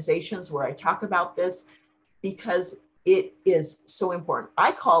organizations where I talk about this, because it is so important.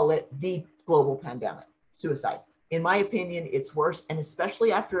 I call it the global pandemic, suicide. In my opinion, it's worse. And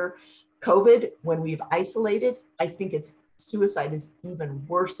especially after COVID, when we've isolated, I think suicide is even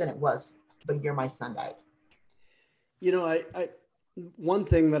worse than it was the year my son died. You know, I one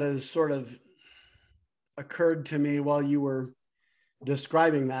thing that has sort of occurred to me while you were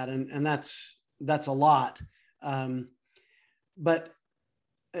describing that, and that's a lot. But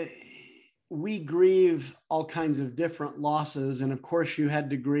we grieve all kinds of different losses. And of course, you had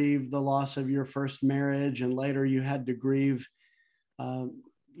to grieve the loss of your first marriage, and later you had to grieve,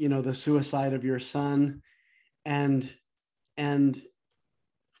 the suicide of your son. And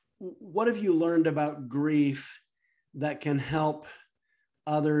what have you learned about grief that can help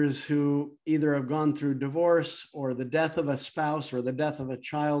others who either have gone through divorce or the death of a spouse or the death of a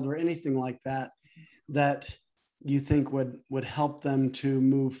child or anything like that, that you think would help them to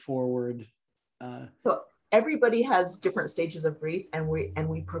move forward? So everybody has different stages of grief, and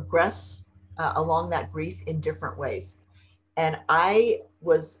we progress along that grief in different ways. And I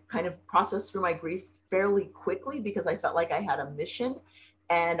was kind of processed through my grief fairly quickly because I felt like I had a mission.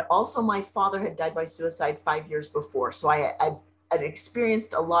 And also my father had died by suicide 5 years before. So I'd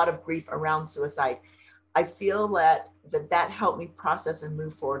experienced a lot of grief around suicide. I feel that helped me process and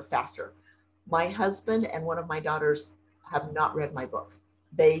move forward faster. My husband and one of my daughters have not read my book.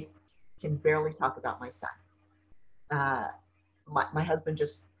 They can barely talk about my son. My husband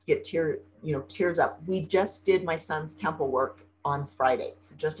just get tears up. We just did my son's temple work on Friday,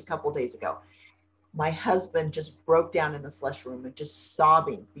 so just a couple of days ago. My husband just broke down in the slush room and just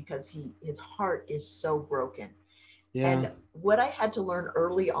sobbing because his heart is so broken. Yeah. And what I had to learn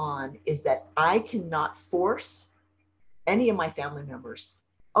early on is that I cannot force any of my family members,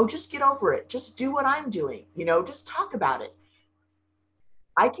 oh, just get over it. Just do what I'm doing, just talk about it.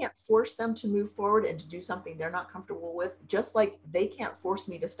 I can't force them to move forward and to do something they're not comfortable with, just like they can't force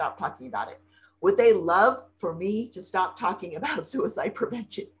me to stop talking about it. Would they love for me to stop talking about suicide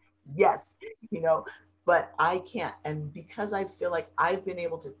prevention? Yes, but I can't. And because I feel like I've been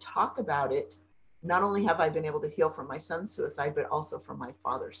able to talk about it, not only have I been able to heal from my son's suicide, but also from my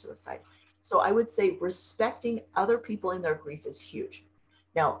father's suicide. So I would say respecting other people in their grief is huge.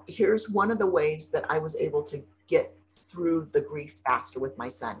 Now, here's one of the ways that I was able to get through the grief faster with my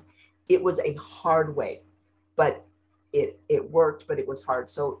son. It was a hard way, but it worked, but it was hard.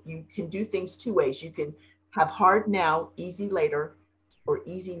 So you can do things two ways. You can have hard now, easy later, or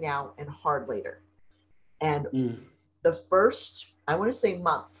easy now and hard later. And the first, I want to say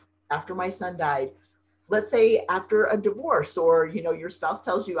month after my son died, let's say after a divorce, or, your spouse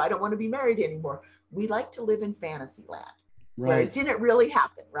tells you, I don't want to be married anymore. We like to live in fantasy land. Right. Where it didn't really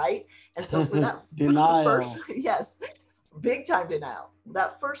happen, right? And so for that denial. Yes, big time denial.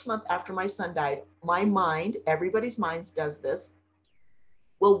 That first month after my son died, my mind, everybody's minds does this.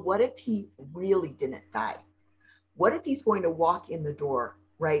 Well, what if he really didn't die? What if he's going to walk in the door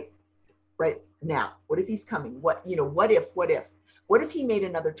right now? What if he's coming? What if he made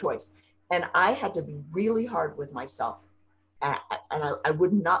another choice? And I had to be really hard with myself. And I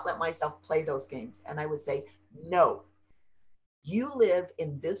would not let myself play those games. And I would say, no, you live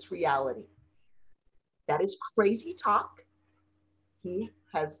in this reality. That is crazy talk. He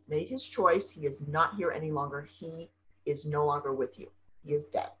has made his choice. He is not here any longer. He is no longer with you. He is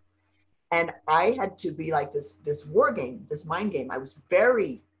dead. And I had to be like this war game, this mind game. I was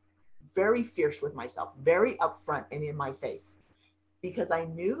very, very fierce with myself, very upfront and in my face, because I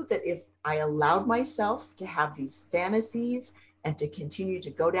knew that if I allowed myself to have these fantasies and to continue to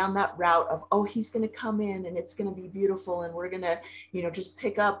go down that route of, oh, he's going to come in and it's going to be beautiful and we're going to, just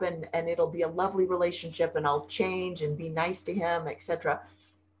pick up and it'll be a lovely relationship and I'll change and be nice to him, etc.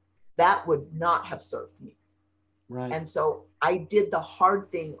 That would not have served me. Right. And so I did the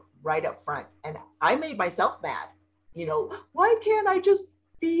hard thing right up front, and I made myself mad. Why can't I just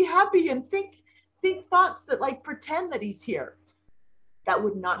be happy and think thoughts that like pretend that he's here? that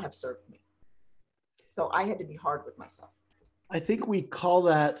would not have served me. So I had to be hard with myself. I think we call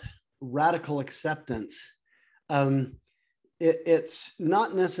that radical acceptance. It's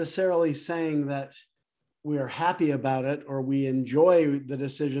not necessarily saying that we are happy about it or we enjoy the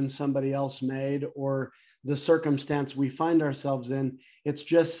decision somebody else made or the circumstance we find ourselves in. It's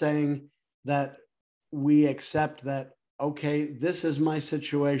just saying that we accept that, okay, this is my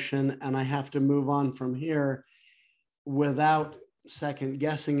situation and I have to move on from here without second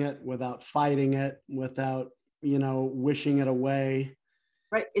guessing it, without fighting it, without, wishing it away.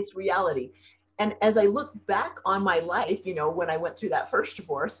 Right. It's reality. And as I look back on my life, when I went through that first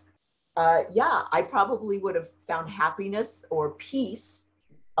divorce, I probably would have found happiness or peace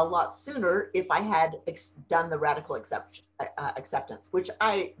a lot sooner if I had done the radical acceptance, which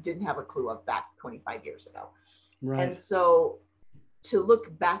I didn't have a clue of back 25 years ago. Right. And so to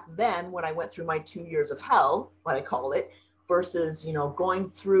look back then when I went through my 2 years of hell, what I call it, versus, going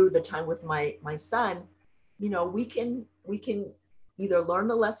through the time with my son, we can either learn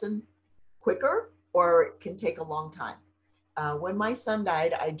the lesson quicker or it can take a long time. When my son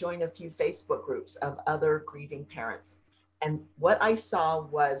died, I joined a few Facebook groups of other grieving parents. And what I saw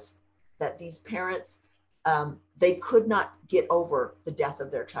was that these parents, they could not get over the death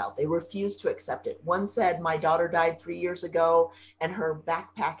of their child. They refused to accept it. One said, my daughter died 3 years ago and her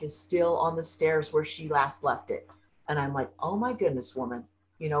backpack is still on the stairs where she last left it. And I'm like, oh my goodness, woman,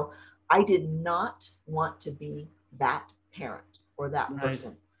 I did not want to be that parent or that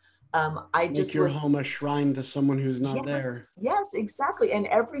person. I Make just your home a shrine to someone who's not there. Yes, exactly. And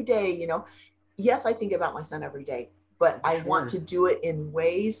every day, yes, I think about my son every day, but I want to do it in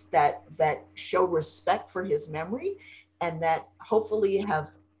ways that show respect for his memory and that hopefully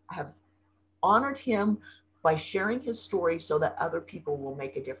have honored him by sharing his story so that other people will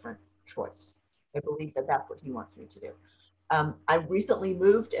make a different choice. I believe that that's what he wants me to do. I recently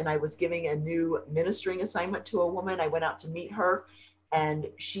moved and I was giving a new ministering assignment to a woman. I went out to meet her and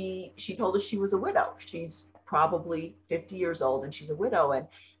she told us she was a widow. She's probably 50 years old and she's a widow.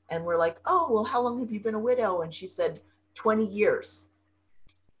 And we're like, oh, well, how long have you been a widow? And she said, 20 years.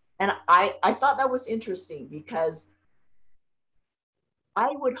 And I thought that was interesting because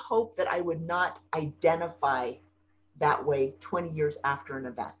I would hope that I would not identify that way 20 years after an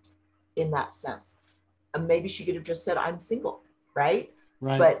event in that sense. And maybe she could have just said, I'm single, right?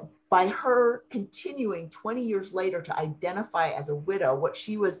 But by her continuing 20 years later to identify as a widow, what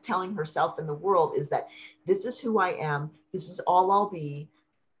she was telling herself in the world is that this is who I am. This is all I'll be.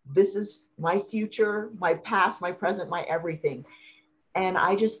 This is my future, my past, my present, my everything. And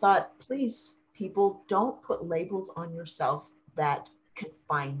I just thought, please, people, don't put labels on yourself that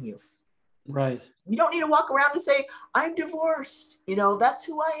confine you. Right. You don't need to walk around and say, I'm divorced. That's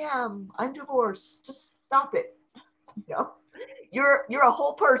who I am. I'm divorced. Just stop it. You're a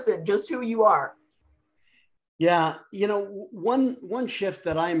whole person, just who you are. Yeah. One shift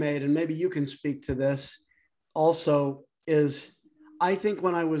that I made, and maybe you can speak to this also, is I think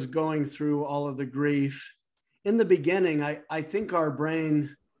when I was going through all of the grief in the beginning, I think our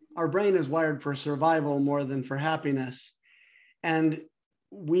brain is wired for survival more than for happiness. And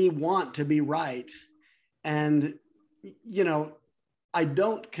we want to be right. And, I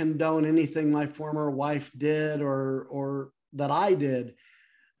don't condone anything my former wife did or that I did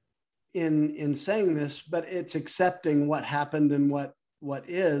in saying this, but it's accepting what happened and what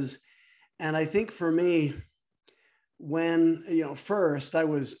is. And I think for me, when, first I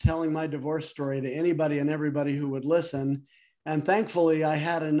was telling my divorce story to anybody and everybody who would listen. And thankfully I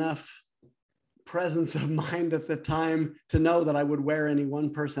had enough presence of mind at the time to know that I would wear any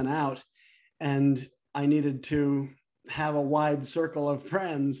one person out. And I needed to have a wide circle of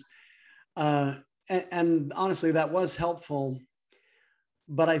friends. And honestly, that was helpful.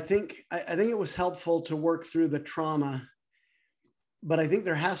 But I think it was helpful to work through the trauma. But I think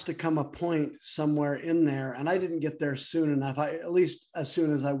there has to come a point somewhere in there. And I didn't get there soon enough, at least as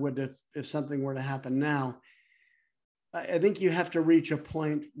soon as I would if something were to happen now. I think you have to reach a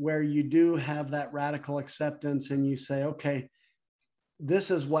point where you do have that radical acceptance and you say, okay,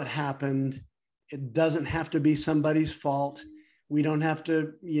 this is what happened. It doesn't have to be somebody's fault. We don't have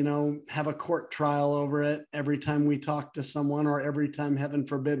to, have a court trial over it every time we talk to someone or every time, heaven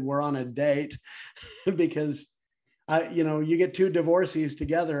forbid, we're on a date because, you get two divorcees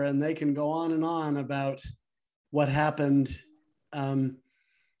together and they can go on and on about what happened to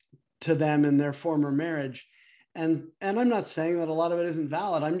them in their former marriage. And I'm not saying that a lot of it isn't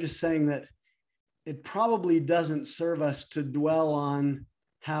valid. I'm just saying that it probably doesn't serve us to dwell on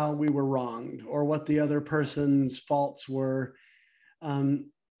how we were wronged or what the other person's faults were.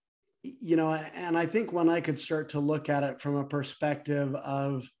 and I think when I could start to look at it from a perspective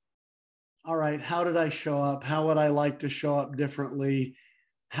of, all right, how did I show up? How would I like to show up differently?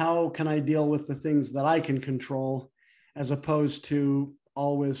 How can I deal with the things that I can control, as opposed to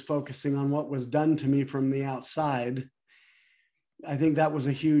always focusing on what was done to me from the outside? I think that was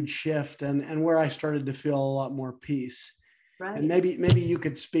a huge shift, and where I started to feel a lot more peace. Right. And maybe you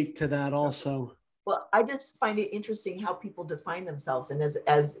could speak to that also. Well, I just find it interesting how people define themselves. And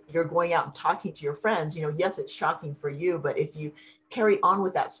as you're going out and talking to your friends, yes, it's shocking for you, but if you carry on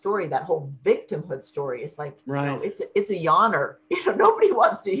with that story, that whole victimhood story, it's like, right. It's a yawner. Nobody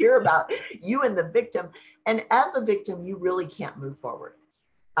wants to hear about you and the victim. And as a victim, you really can't move forward.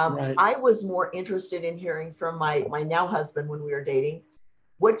 Right. I was more interested in hearing from my now husband when we were dating.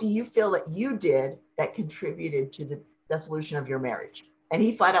 What do you feel that you did that contributed to the dissolution of your marriage? And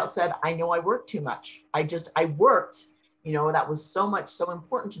he flat out said, I know I worked too much. I worked, that was so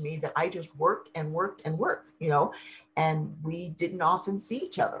important to me that I just worked and worked and worked, and we didn't often see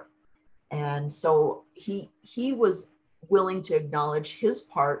each other. And so he was willing to acknowledge his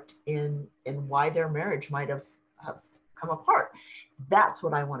part in why their marriage might have come apart. That's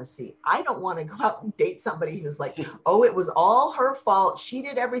what I want to see. I don't want to go out and date somebody who's like, oh, it was all her fault. She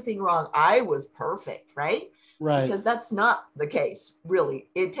did everything wrong. I was perfect, right? Right. Because that's not the case, really.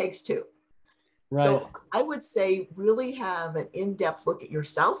 It takes two. Right. So I would say really have an in-depth look at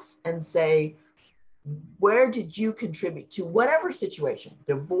yourself and say, where did you contribute to whatever situation,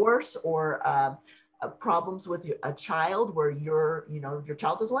 divorce or problems with a child where your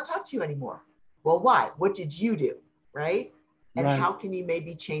child doesn't want to talk to you anymore? Well, why? What did you do? Right? And right. How can you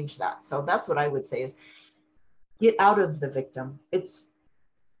maybe change that? So that's what I would say is get out of the victim.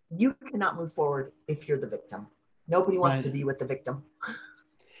 You cannot move forward if you're the victim. Nobody wants right. to be with the victim.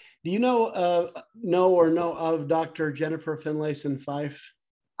 Do you know of Dr. Jennifer Finlayson Fife?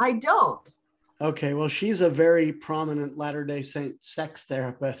 I don't. Okay, well, she's a very prominent Latter-day Saint sex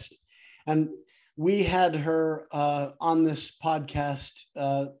therapist. And we had her on this podcast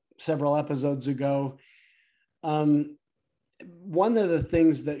several episodes ago. One of the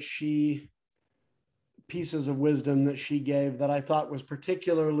things that pieces of wisdom that she gave that I thought was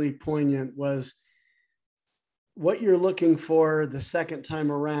particularly poignant was, what you're looking for the second time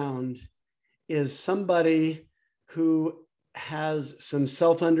around is somebody who has some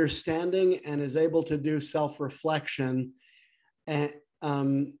self-understanding and is able to do self-reflection, and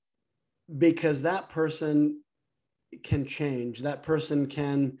because that person can change. That person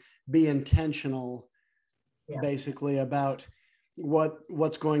can be intentional, yes. basically about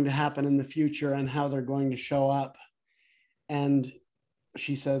what's going to happen in the future and how they're going to show up. And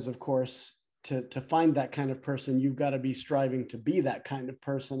she says, of course, to find that kind of person, you've got to be striving to be that kind of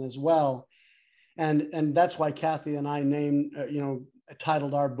person as well. And that's why Kathy and I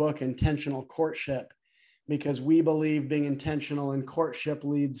titled our book Intentional Courtship, because we believe being intentional in courtship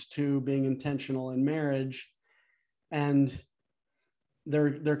leads to being intentional in marriage. And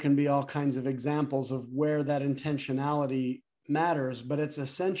there can be all kinds of examples of where that intentionality matters, but it's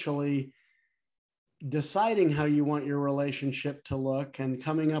essentially deciding how you want your relationship to look and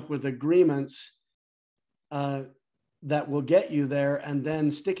coming up with agreements that will get you there, and then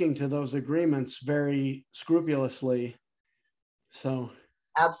sticking to those agreements very scrupulously. So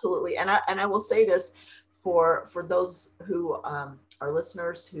absolutely. And I will say this for those who are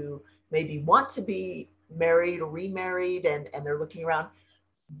listeners who maybe want to be married or remarried and they're looking around.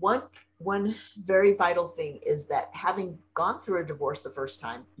 One very vital thing is that having gone through a divorce the first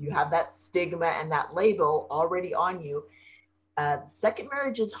time, you have that stigma and that label already on you. Second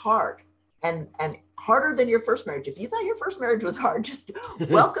marriage is hard and harder than your first marriage. If you thought your first marriage was hard, just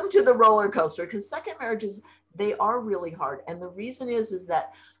welcome to the roller coaster, because second marriages, they are really hard. And the reason is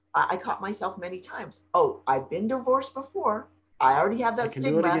that I caught myself many times. Oh, I've been divorced before. I already have that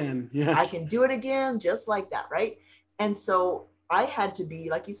stigma. Do it again. Yes. I can do it again, just like that, right? And so I had to be,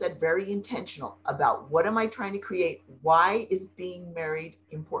 like you said, very intentional about what am I trying to create? Why is being married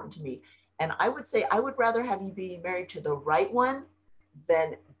important to me? And I would say I would rather have you be married to the right one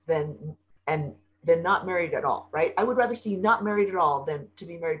than not married at all, right? I would rather see you not married at all than to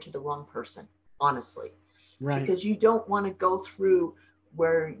be married to the wrong person, honestly. Right. Because you don't want to go through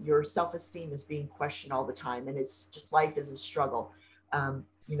where your self-esteem is being questioned all the time. And it's just, life is a struggle.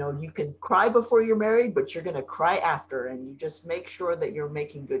 You can cry before you're married, but you're going to cry after, and you just make sure that you're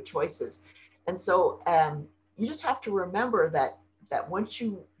making good choices. And so you just have to remember that once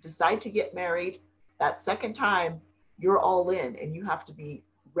you decide to get married, that second time, you're all in, and you have to be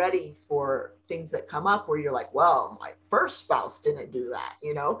ready for things that come up where you're like, well, my first spouse didn't do that,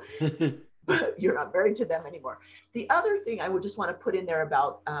 but you're not married to them anymore. The other thing I would just want to put in there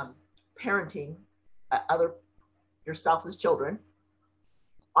about parenting your spouse's children.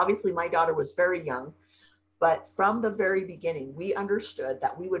 Obviously, my daughter was very young, but from the very beginning, we understood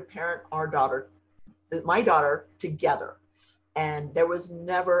that we would parent my daughter together. And there was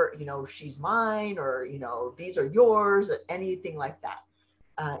never, she's mine, or, these are yours, or anything like that.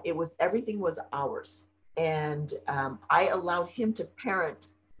 Everything was ours. And I allowed him to parent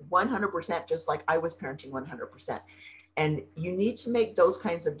 100%, just like I was parenting 100%. And you need to make those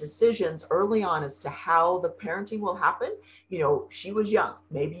kinds of decisions early on as to how the parenting will happen. She was young.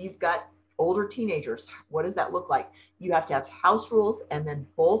 Maybe you've got older teenagers. What does that look like? You have to have house rules, and then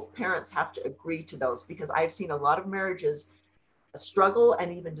both parents have to agree to those, because I've seen a lot of marriages struggle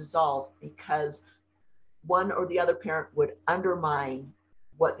and even dissolve because one or the other parent would undermine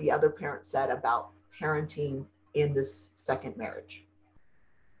what the other parent said about parenting in this second marriage.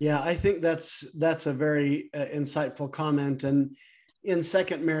 Yeah, I think that's a very insightful comment. And in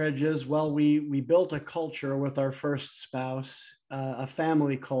second marriages, well, we built a culture with our first spouse, a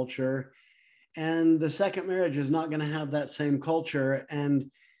family culture, and the second marriage is not going to have that same culture,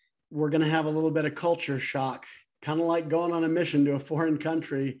 and we're going to have a little bit of culture shock, kind of like going on a mission to a foreign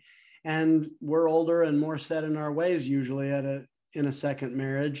country, and we're older and more set in our ways usually in a second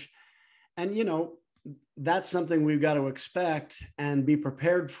marriage, and that's something we've got to expect and be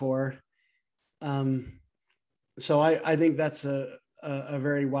prepared for. So I think that's a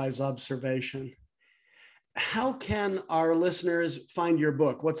very wise observation. How can our listeners find your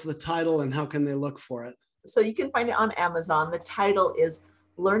book? What's the title and how can they look for it? So you can find it on Amazon. The title is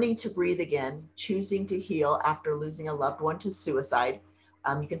Learning to Breathe Again, Choosing to Heal After Losing a Loved One to Suicide.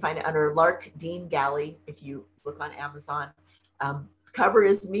 You can find it under Lark Dean Galley if you look on Amazon. Cover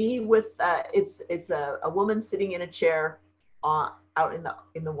is me with it's a woman sitting in a chair out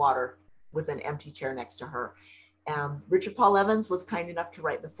in the water with an empty chair next to her. Richard Paul Evans was kind enough to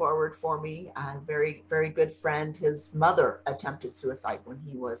write the foreword for me. Very, very good friend. His mother attempted suicide when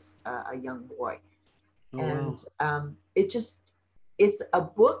he was a young boy. Oh, and wow. It's a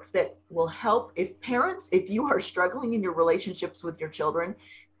book that will help if you are struggling in your relationships with your children,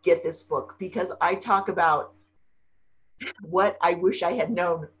 get this book, because I talk about what I wish I had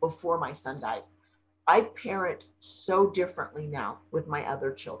known before my son died. I parent so differently now with my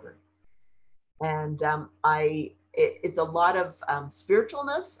other children. And it's a lot of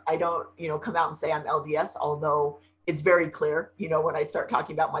spiritualness. I don't, come out and say I'm LDS, although it's very clear, when I start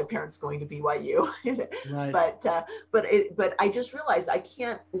talking about my parents going to BYU. Right. But I just realized I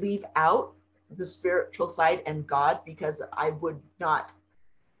can't leave out the spiritual side and God, because I would not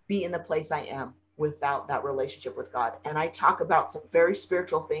be in the place I am without that relationship with God. And I talk about some very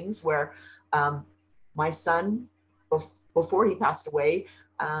spiritual things where my son, before he passed away,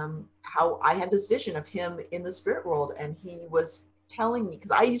 how I had this vision of him in the spirit world. And he was telling me, because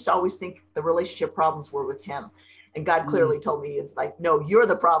I used to always think the relationship problems were with him. And God clearly told me, it's like, no, you're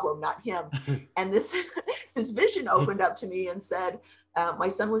the problem, not him. And this vision opened up to me and said, my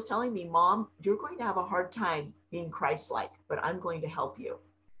son was telling me, Mom, you're going to have a hard time being Christ-like, but I'm going to help you.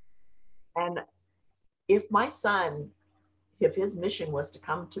 And if my son, if his mission was to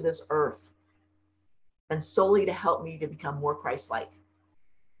come to this earth and solely to help me to become more Christ-like,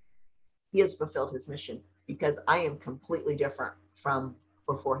 he has fulfilled his mission, because I am completely different from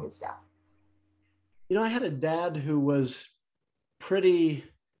before his death. I had a dad who was he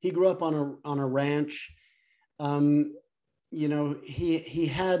grew up on a ranch. He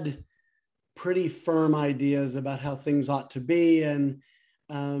had pretty firm ideas about how things ought to be, and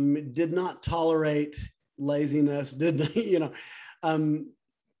did not tolerate laziness, the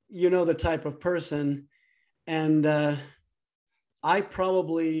type of person. And I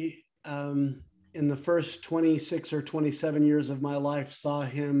probably, in the first 26 or 27 years of my life, saw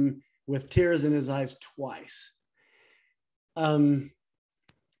him with tears in his eyes twice.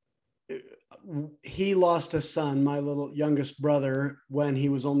 He lost a son, my little youngest brother, when he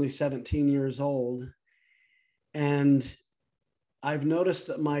was only 17 years old. And I've noticed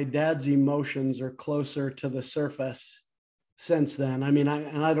that my dad's emotions are closer to the surface since then. I mean,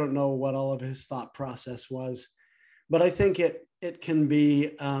 I don't know what all of his thought process was, but I think it can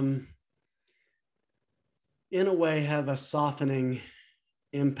be, in a way, have a softening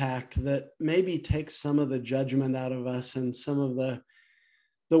impact that maybe takes some of the judgment out of us and some of the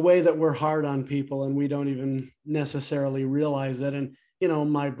way that we're hard on people and we don't even necessarily realize it. And,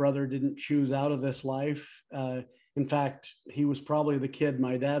 my brother didn't choose out of this life. In fact, he was probably the kid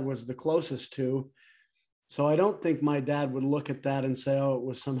my dad was the closest to. So I don't think my dad would look at that and say, oh, it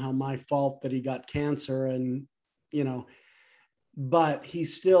was somehow my fault that he got cancer. And, but he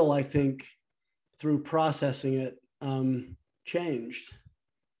still, I think, through processing it, changed.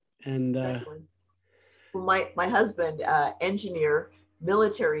 And Exactly. Well, my husband, engineer,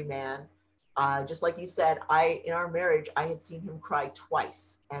 military man, just like you said, in our marriage, I had seen him cry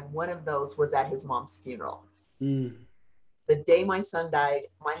twice. And one of those was at his mom's funeral. The day my son died,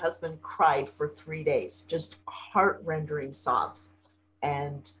 my husband cried for 3 days, just heart-rending sobs.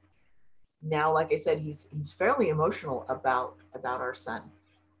 And now, like I said, he's fairly emotional about our son.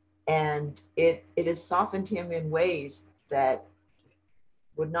 And it has softened him in ways that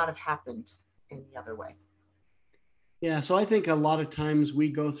would not have happened any other way. Yeah, so I think a lot of times we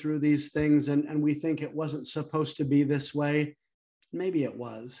go through these things and we think it wasn't supposed to be this way. Maybe it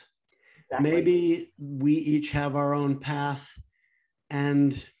was. Exactly. Maybe we each have our own path,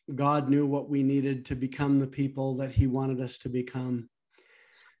 and God knew what we needed to become the people that he wanted us to become.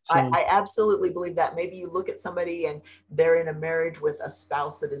 So, I absolutely believe that. Maybe you look at somebody and they're in a marriage with a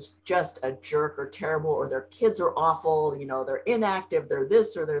spouse that is just a jerk or terrible, or their kids are awful, they're inactive, they're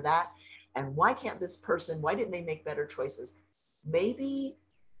this or they're that. And why didn't they make better choices? Maybe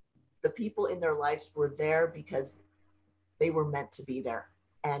the people in their lives were there because they were meant to be there.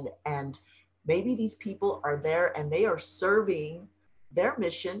 And maybe these people are there and they are serving their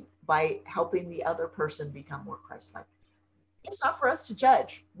mission by helping the other person become more Christ-like. It's not for us to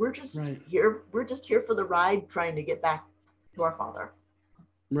judge. We're just here. We're just here for the ride, trying to get back to our Father.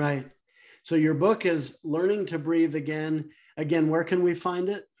 Right. So your book is Learning to Breathe Again. Again, where can we find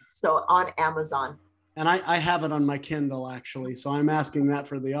it? So on Amazon. And I have it on my Kindle, actually. So I'm asking that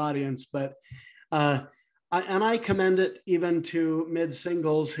for the audience. But I commend it even to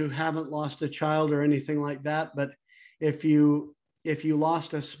mid-singles who haven't lost a child or anything like that. But if you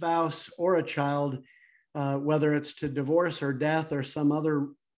lost a spouse or a child, whether it's to divorce or death or some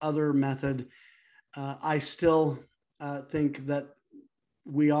other method, I still think that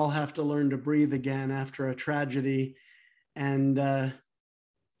we all have to learn to breathe again after a tragedy, and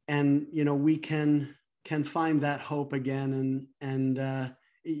we can find that hope again, and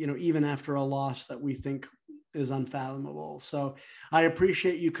even after a loss that we think is unfathomable. So I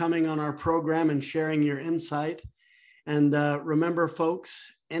appreciate you coming on our program and sharing your insight. And remember, folks,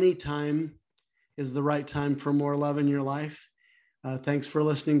 anytime is the right time for more love in your life. Thanks for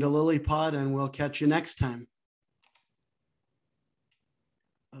listening to LilyPod, and we'll catch you next time.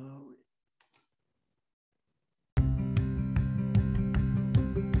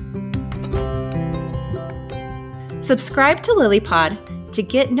 Subscribe to LilyPod to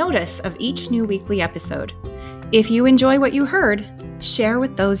get notice of each new weekly episode. If you enjoy what you heard, share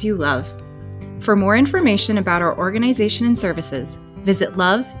with those you love. For more information about our organization and services, visit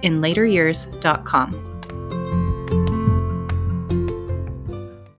loveinlateryears.com.